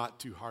commands are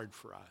not too hard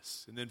for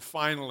us. And then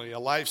finally, a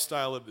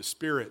lifestyle of the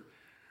Spirit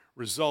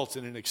results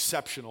in an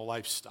exceptional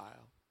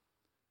lifestyle.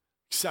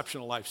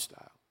 Exceptional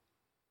lifestyle.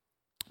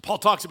 Paul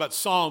talks about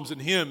psalms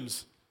and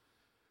hymns,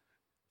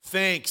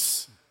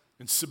 thanks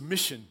and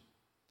submission.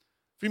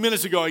 A few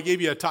minutes ago, I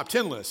gave you a top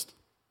 10 list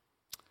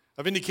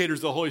of indicators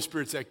of the Holy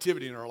Spirit's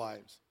activity in our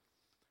lives.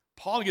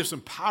 Paul gives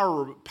some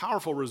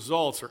powerful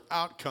results or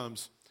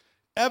outcomes,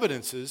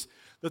 evidences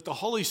that the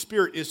Holy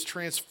Spirit is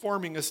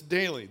transforming us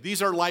daily.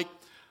 These are like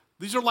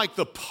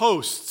the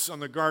posts on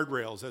the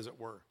guardrails, as it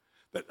were,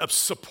 that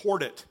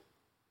support it.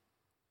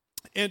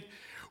 And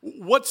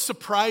what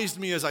surprised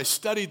me as I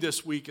studied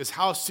this week is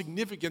how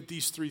significant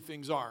these 3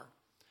 things are.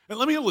 And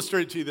let me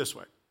illustrate it to you this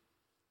way.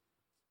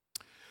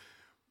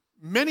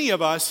 Many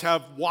of us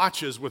have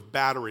watches with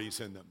batteries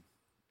in them.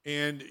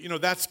 And,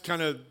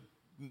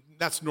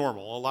 that's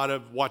normal. A lot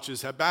of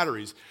watches have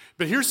batteries.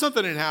 But here's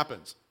something that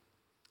happens.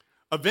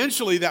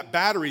 Eventually, that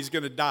battery is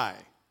going to die.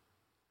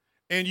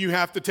 And you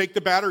have to take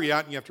the battery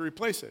out and you have to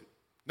replace it.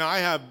 Now, I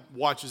have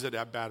watches that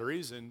have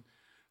batteries, and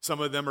some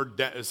of them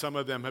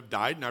have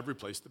died, and I've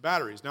replaced the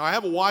batteries. Now, I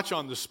have a watch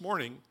on this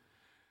morning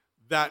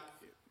that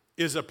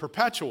is a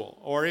perpetual,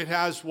 or it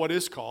has what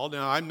is called,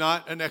 now I'm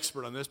not an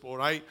expert on this,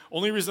 but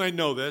only reason I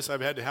know this,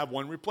 I've had to have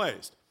one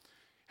replaced,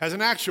 has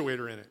an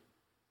actuator in it.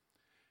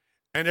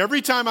 And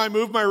every time I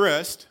move my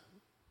wrist,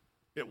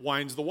 it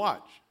winds the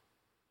watch.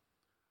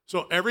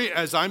 So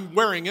as I'm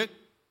wearing it,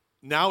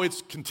 now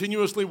it's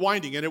continuously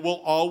winding, and it will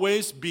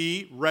always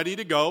be ready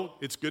to go.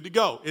 It's good to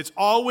go. It's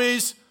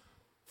always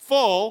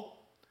full,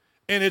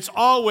 and it's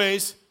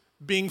always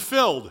being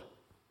filled.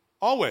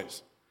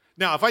 Always.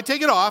 Now, if I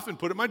take it off and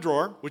put it in my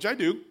drawer, which I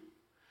do,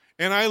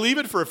 and I leave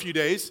it for a few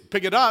days,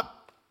 pick it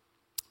up,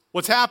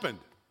 what's happened?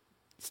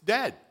 It's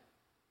dead.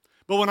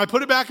 But when I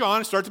put it back on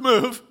and start to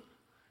move,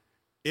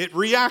 it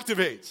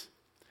reactivates.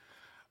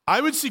 I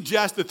would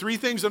suggest the three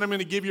things that I'm going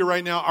to give you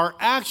right now are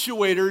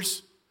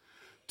actuators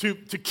to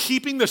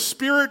keeping the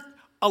Spirit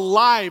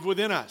alive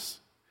within us.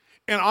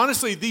 And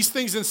honestly, these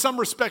things in some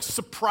respects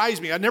surprise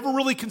me. I never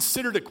really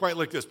considered it quite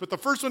like this. But the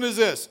first one is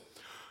this: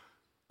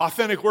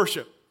 authentic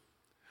worship.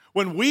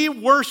 When we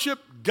worship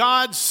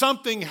God,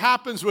 something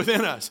happens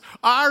within us.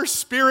 Our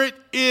spirit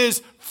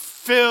is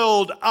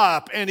filled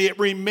up, and it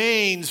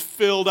remains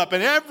filled up.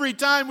 And every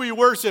time we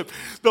worship,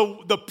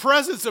 the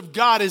presence of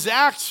God is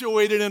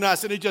actuated in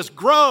us, and it just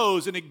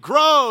grows, and it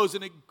grows,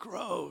 and it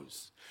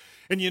grows.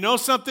 And you know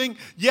something?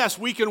 Yes,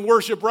 we can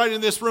worship right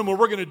in this room, and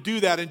we're going to do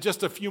that in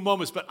just a few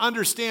moments. But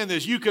understand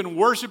this: you can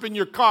worship in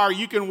your car,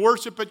 you can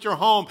worship at your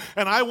home,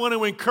 and I want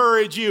to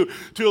encourage you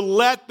to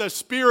let the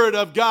Spirit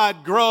of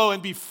God grow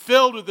and be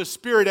filled with the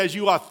Spirit as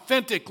you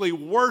authentically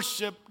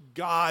worship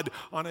God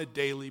on a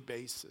daily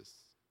basis.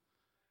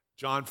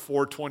 John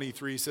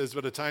 4:23 says,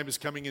 "But a time is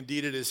coming,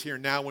 indeed it is here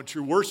now, when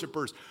true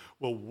worshipers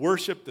will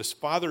worship this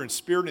Father in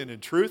spirit and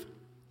in truth."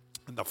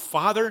 And the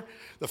Father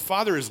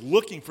is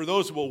looking for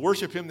those who will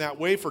worship Him that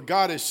way, for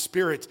God is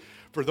spirit.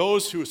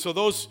 Those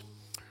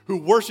who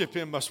worship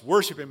Him must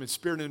worship Him in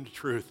spirit and in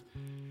truth.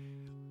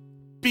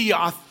 Be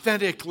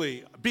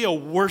a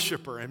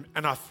worshiper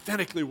and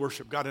authentically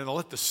worship God, and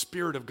let the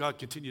Spirit of God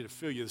continue to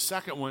fill you. The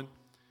second one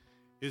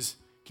is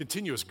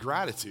continuous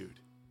gratitude.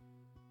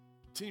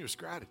 Continuous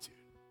gratitude.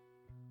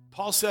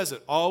 Paul says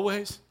it,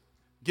 always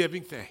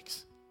giving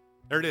thanks.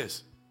 There it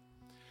is.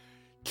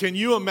 Can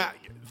you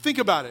imagine? Think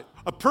about it.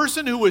 A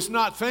person who is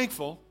not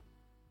thankful,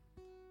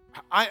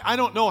 I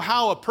don't know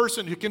how a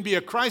person who can be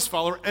a Christ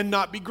follower and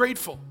not be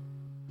grateful.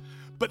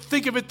 But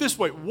think of it this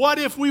way. What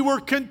if we were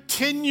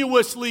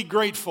continuously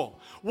grateful?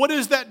 What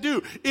does that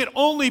do? It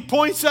only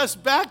points us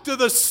back to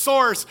the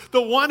source,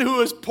 the one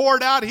who has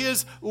poured out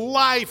His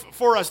life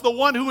for us, the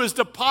one who has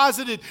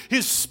deposited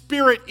His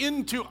Spirit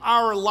into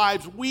our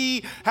lives.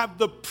 We have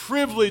the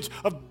privilege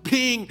of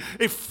being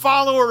a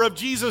follower of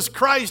Jesus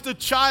Christ, a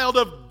child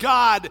of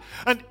God,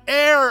 an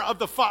heir of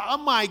the Father. Oh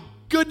my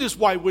goodness,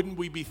 why wouldn't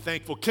we be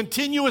thankful?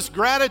 Continuous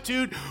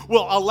gratitude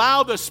will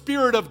allow the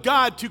Spirit of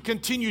God to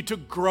continue to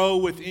grow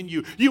within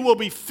you. You will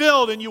be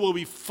filled and you will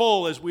be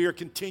full as we are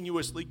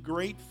continuously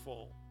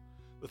grateful.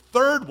 The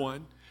third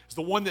one is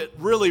the one that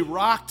really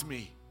rocked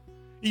me,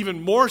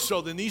 even more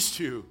so than these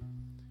two,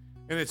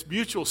 and it's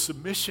mutual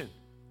submission.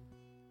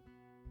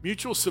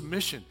 Mutual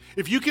submission.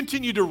 If you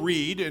continue to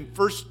read in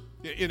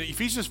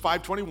Ephesians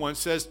 5:21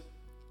 says,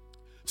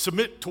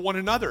 submit to one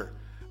another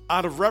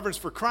out of reverence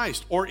for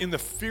Christ, or in the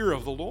fear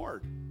of the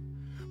Lord.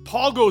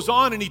 Paul goes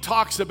on and he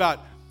talks about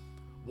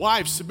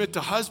wives, submit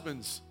to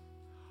husbands.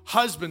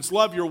 Husbands,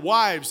 love your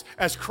wives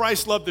as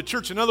Christ loved the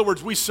church. In other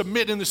words, we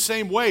submit in the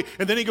same way.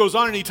 And then he goes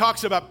on and he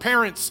talks about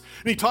parents,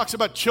 and he talks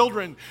about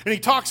children, and he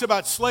talks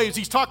about slaves.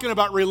 He's talking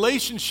about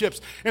relationships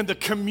and the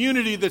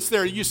community that's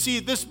there. You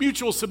see, this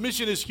mutual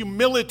submission is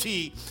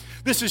humility.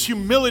 This is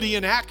humility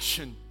in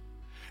action.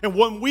 And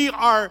when we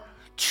are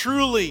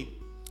truly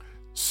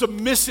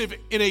submissive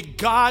in a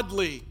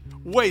godly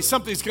way,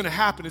 something's going to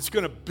happen. It's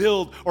going to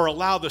build or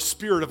allow the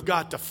Spirit of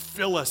God to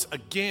fill us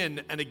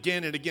again and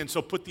again and again.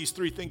 So put these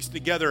three things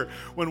together.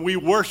 When we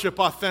worship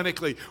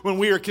authentically, when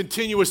we are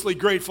continuously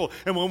grateful,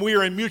 and when we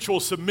are in mutual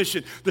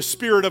submission, the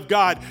Spirit of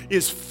God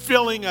is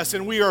filling us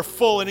and we are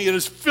full, and it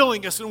is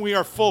filling us and we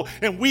are full,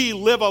 and we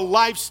live a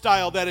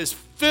lifestyle that is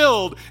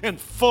filled and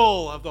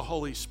full of the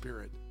Holy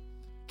Spirit.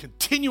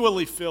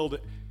 Continually filled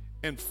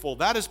and full.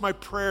 That is my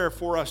prayer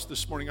for us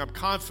this morning. I'm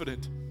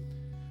confident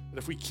that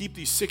if we keep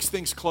these 6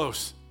 things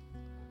close,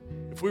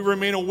 if we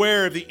remain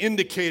aware of the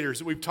indicators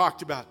that we've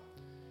talked about,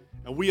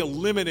 and we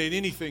eliminate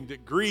anything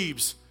that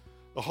grieves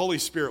the Holy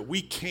Spirit,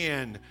 we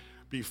can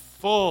be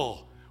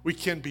full. We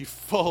can be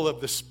full of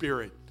the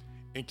Spirit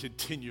and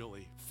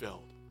continually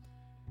filled.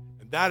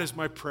 And that is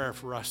my prayer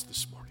for us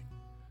this morning.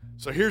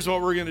 So here's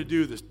what we're going to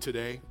do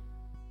today.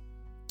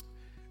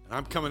 And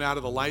I'm coming out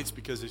of the lights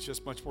because it's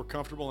just much more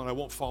comfortable, and I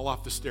won't fall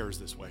off the stairs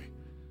this way,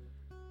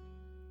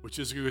 which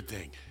is a good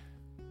thing.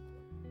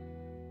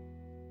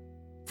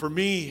 For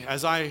me,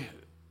 as I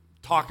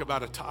talk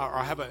about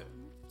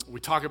we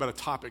talk about a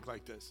topic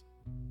like this,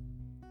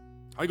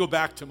 I go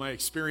back to my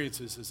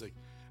experiences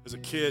as a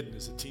kid and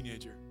as a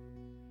teenager.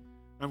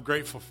 I'm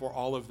grateful for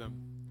all of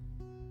them.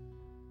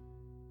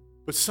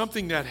 But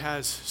something that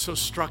has so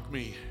struck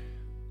me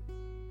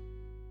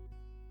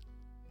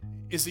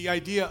is the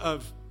idea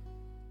of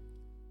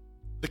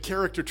the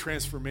character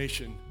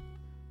transformation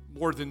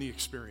more than the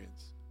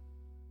experience.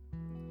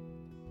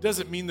 It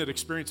doesn't mean that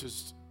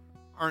experiences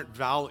aren't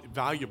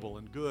valuable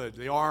and good.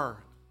 They are,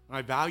 and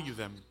I value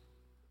them.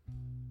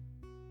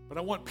 But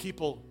I want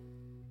people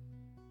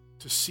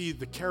to see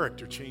the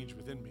character change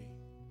within me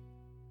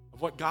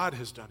of what God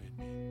has done in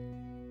me.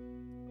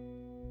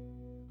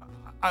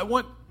 I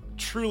want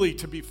truly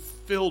to be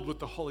filled with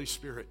the Holy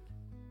Spirit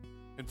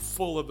and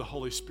full of the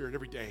Holy Spirit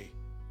every day.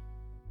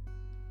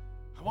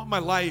 I want my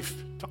life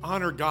to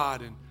honor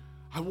God, and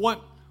I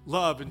want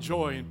love and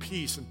joy and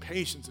peace and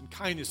patience and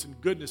kindness and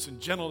goodness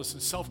and gentleness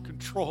and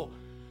self-control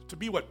to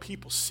be what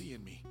people see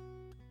in me.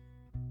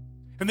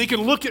 And they can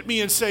look at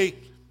me and say,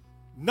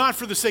 not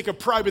for the sake of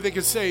pride, but they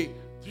can say,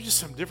 there's just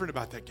something different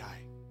about that guy.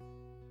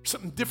 There's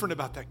something different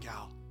about that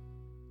gal.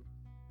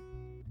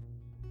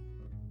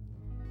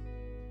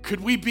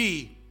 Could we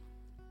be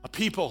a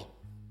people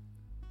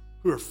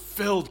who are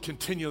filled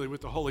continually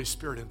with the Holy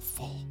Spirit and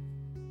full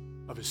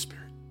of His Spirit?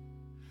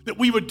 That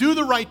we would do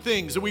the right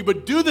things, that we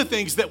would do the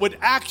things that would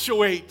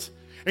actuate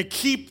and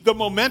keep the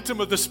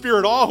momentum of the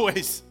Spirit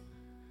always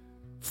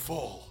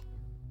full,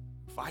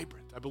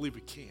 vibrant. I believe we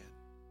can.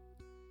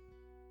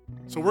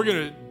 So we're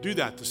going to do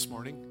that this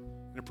morning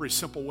in a pretty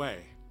simple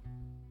way.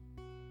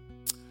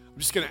 I'm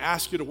just going to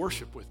ask you to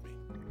worship with me.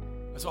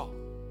 That's all.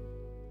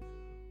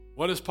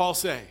 What does Paul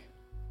say?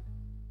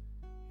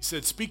 He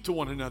said, speak to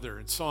one another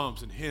in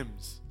psalms and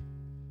hymns,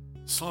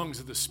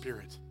 songs of the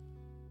Spirit.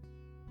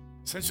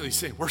 Essentially, he's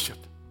saying worship.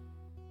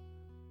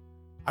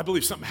 I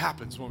believe something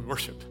happens when we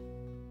worship.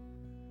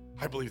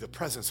 I believe the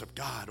presence of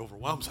God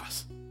overwhelms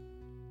us.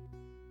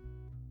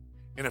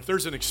 And if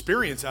there's an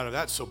experience out of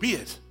that, so be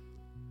it.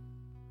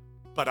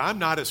 But I'm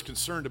not as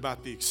concerned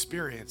about the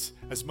experience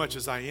as much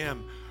as I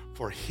am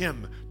for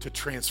Him to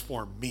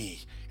transform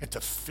me and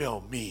to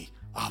fill me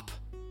up.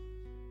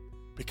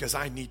 Because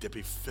I need to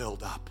be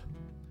filled up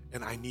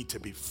and I need to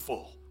be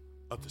full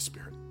of the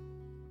Spirit.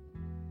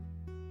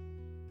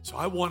 So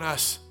I want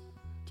us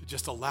to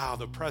just allow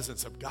the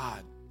presence of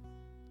God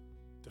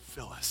to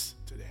fill us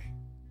today.